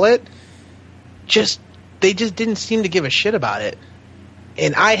wanted to call it. They just didn't seem to give a shit about it.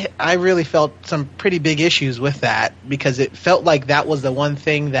 And I really felt some pretty big issues with that, because it felt like that was the one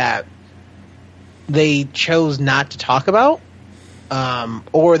thing that they chose not to talk about,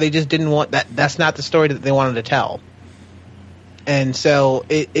 or they just didn't want that. That's not the story that they wanted to tell. And so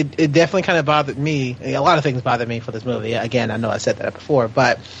it definitely kind of bothered me. A lot of things bothered me for this movie. Again, I know I said that before,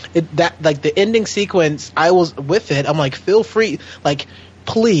 but like the ending sequence, I was with it. I'm like, feel free, like,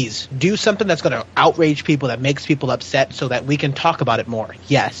 please do something that's going to outrage people, that makes people upset, so that we can talk about it more.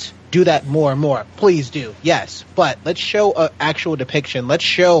 Yes, do that more and more. Please do. Yes, but let's show an actual depiction. Let's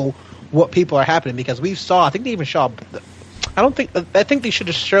show what people are happening, because I think they even saw. I think they should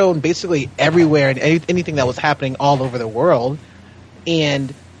have shown basically everywhere and anything that was happening all over the world,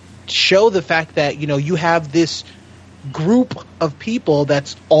 and show the fact that, you know, you have this group of people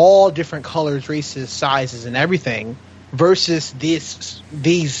that's all different colors, races, sizes, and everything, versus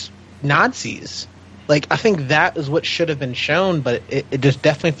these Nazis. Like, I think that is what should have been shown, but it just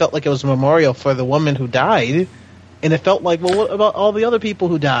definitely felt like it was a memorial for the woman who died, and it felt like, well, what about all the other people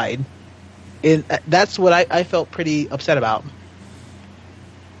who died? And that's what I felt pretty upset about.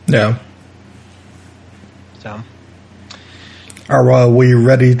 Yeah. So. Are we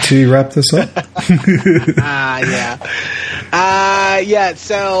ready to wrap this up? Yeah. Yeah.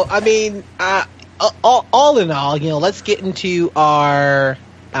 So, I mean, all in all, let's get into our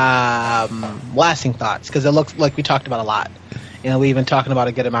lasting thoughts, because it looks like we talked about a lot. We've been talking about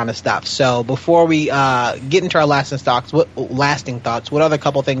a good amount of stuff. So before we get into our lasting thoughts, what are the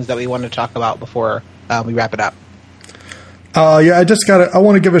couple things that we want to talk about before we wrap it up? Yeah, I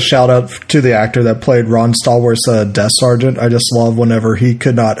want to give a shout out to the actor that played Ron Stallworth's desk sergeant. I just love whenever he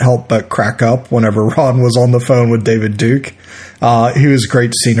could not help but crack up whenever Ron was on the phone with David Duke. He was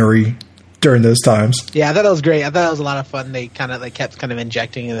great scenery during those times. Yeah, I thought it was great. I thought it was a lot of fun. They kept kind of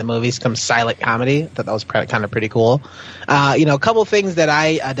injecting in the movies some silent comedy. I thought that was kind of pretty cool. A couple things that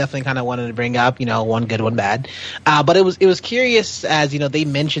I definitely kind of wanted to bring up. One good, one bad. But it was curious, as they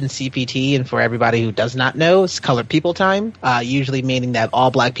mentioned CPT, and for everybody who does not know, it's colored people time. Usually meaning that all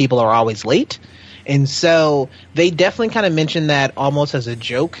black people are always late. And so they definitely kind of mentioned that almost as a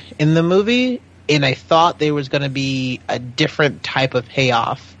joke in the movie. And I thought there was going to be a different type of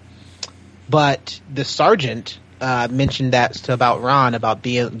payoff. But the sergeant mentioned that about Ron, about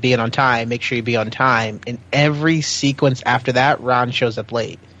being on time. Make sure you be on time. In every sequence after that, Ron shows up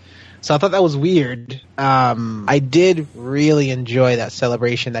late. So I thought that was weird. I did really enjoy that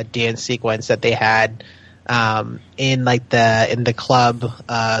celebration, that dance sequence that they had in the club,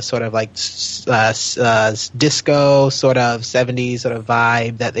 sort of like disco sort of 70s sort of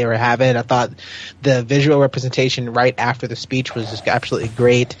vibe that they were having. I thought the visual representation right after the speech was just absolutely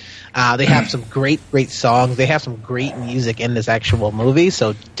great. They have some great songs. They have some great music in this actual movie,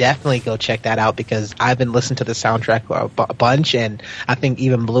 so definitely go check that out, because I've been listening to the soundtrack a bunch, and I think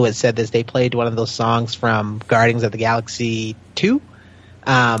even Blue had said this. They played one of those songs from Guardians of the Galaxy 2.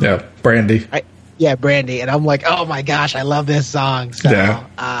 Yeah, Brandy. Yeah, Brandy, and I'm like, oh my gosh, I love this song. So yeah.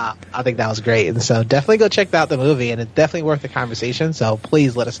 I think that was great, and so definitely go check out the movie, and it's definitely worth the conversation. So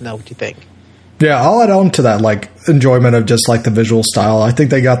please let us know what you think. Yeah, I'll add on to that, enjoyment of just the visual style. I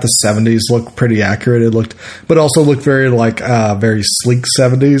think they got the 70s look pretty accurate. But also looked very very sleek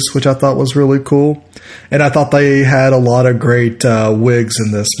 70s, which I thought was really cool. And I thought they had a lot of great wigs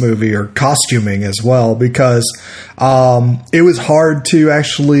in this movie, or costuming as well, because it was hard to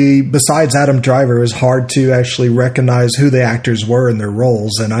actually, besides Adam Driver, it was hard to actually recognize who the actors were in their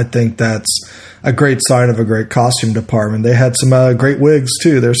roles. And I think that's a great sign of a great costume department. They had some great wigs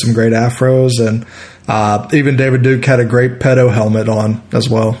too. There's some great afros, and even David Duke had a great pedo helmet on as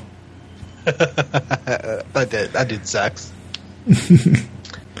well. That dude sucks.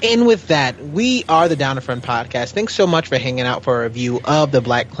 And with that, we are the Down in Front Podcast. Thanks so much for hanging out for a review of The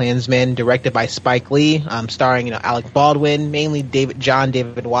Kkklansman, directed by Spike Lee, starring Alec Baldwin, mainly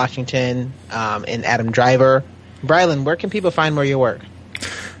David Washington, and Adam Driver. Brylan, where can people find more of your work?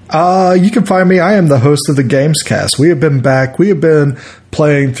 You can find me. I am the host of the Gamescast. We have been back. We have been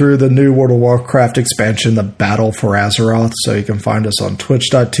playing through the new World of Warcraft expansion, The Battle for Azeroth. So you can find us on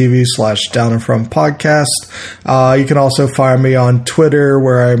twitch.tv/downandfrompodcast. You can also find me on Twitter,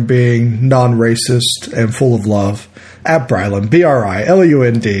 where I'm being non-racist and full of love, at Bryland,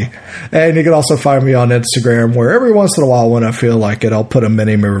 BRILUND. And you can also find me on Instagram, where every once in a while, when I feel like it, I'll put a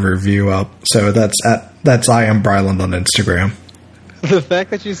mini-movie review up. So that's I am Bryland on Instagram. The fact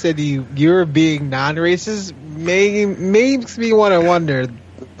that you said you're being non-racist makes me want to wonder. Is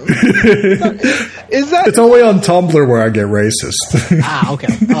that? It's only on Tumblr where I get racist. Okay.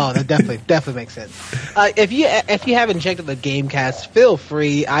 Oh, that definitely makes sense. If you haven't checked out the Gamecast, feel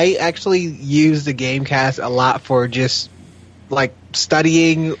free. I actually use the Gamecast a lot for just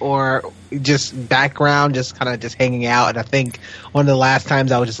studying or just background, just kind of just hanging out. And I think one of the last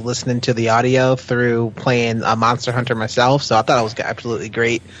times I was just listening to the audio through playing Monster Hunter myself, so I thought it was absolutely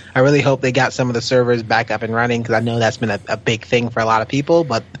great. I really hope they got some of the servers back up and running, because I know that's been a big thing for a lot of people,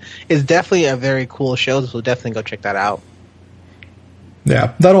 but it's definitely a very cool show, so definitely go check that out.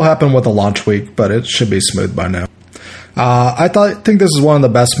 Yeah, that'll happen with the launch week, but it should be smooth by now. I think this is one of the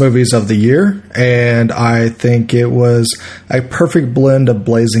best movies of the year, and I think it was a perfect blend of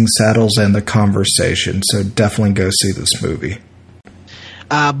Blazing Saddles and The Conversation, so definitely go see this movie.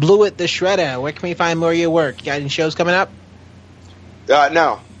 Blue It the Shredder, where can we find more of your work? You got any shows coming up?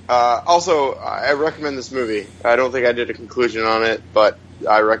 No. Also, I recommend this movie. I don't think I did a conclusion on it, but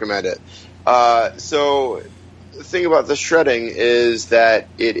I recommend it. So the thing about the shredding is that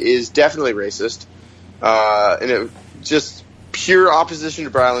it is definitely racist, and it just pure opposition to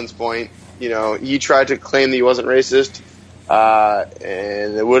Bryland's point. He tried to claim that he wasn't racist,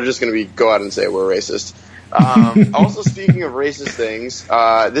 and we're just going to go out and say we're racist. Also, speaking of racist things,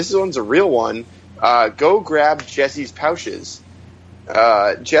 this one's a real one. Go grab Jesse's pouches.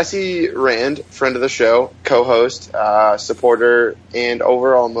 Jesse Rand, friend of the show, co-host, supporter, and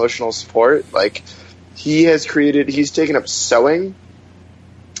overall emotional support. Like, he's taken up sewing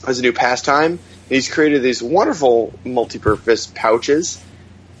as a new pastime, and he's created these wonderful multi-purpose pouches.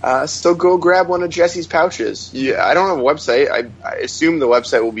 So go grab one of Jesse's pouches. Yeah, I don't have a website. I assume the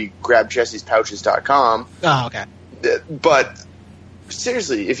website will be grabjessespouches.com. Oh, okay. But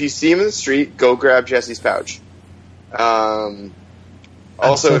seriously, if you see him in the street, go grab Jesse's pouch. I'm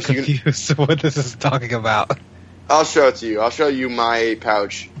Also, so confused what this is talking about. I'll show it to you. I'll show you my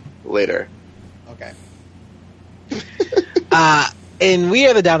pouch later. Okay. And we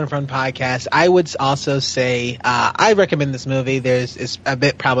are the Down in Front podcast. I would also say I recommend this movie. It's a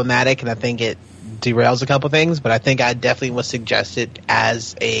bit problematic, and I think it derails a couple things, but I think I definitely would suggest it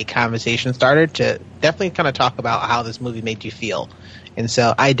as a conversation starter to definitely kind of talk about how this movie made you feel. And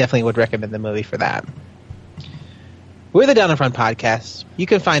so I definitely would recommend the movie for that. We're the Down in Front podcast. You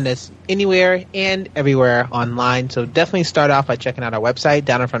can find us anywhere and everywhere online. So definitely start off by checking out our website,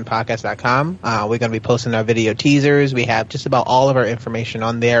 downinfrontpodcast.com. We're going to be posting our video teasers. We have just about all of our information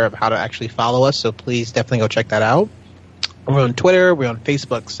on there of how to actually follow us. So please definitely go check that out. We're on Twitter. We're on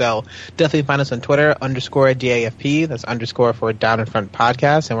Facebook. So definitely find us on Twitter, _DAFP. That's underscore for Down in Front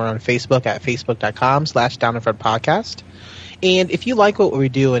Podcast. And we're on Facebook at facebook.com/Down in Front Podcast. And if you like what we're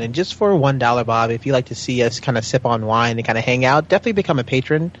doing, and just for $1, Bob, if you like to see us kind of sip on wine and kind of hang out, definitely become a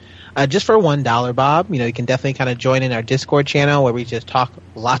patron. Just for $1, Bob, you can definitely kind of join in our Discord channel where we just talk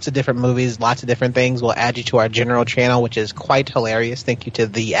lots of different movies, lots of different things. We'll add you to our general channel, which is quite hilarious. Thank you to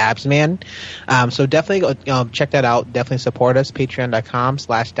the Abs Man. So definitely go check that out. Definitely support us,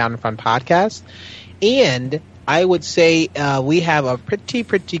 patreon.com/Down in Front Podcast. And I would say we have a pretty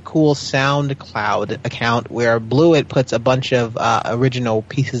cool SoundCloud account where Blewett puts a bunch of original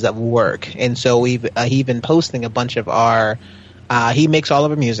pieces of work, and so he's been posting a bunch of our. He makes all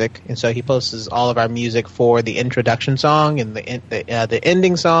of our music, and so he posts all of our music for the introduction song and the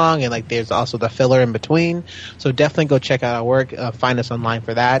ending song, and like there's also the filler in between. So definitely go check out our work. Find us online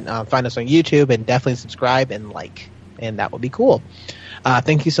for that. Find us on YouTube, and definitely subscribe and like, and that would be cool.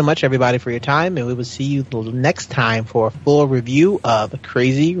 Thank you so much, everybody, for your time, and we will see you next time for a full review of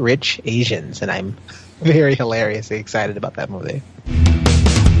Crazy Rich Asians. And I'm very hilariously excited about that movie.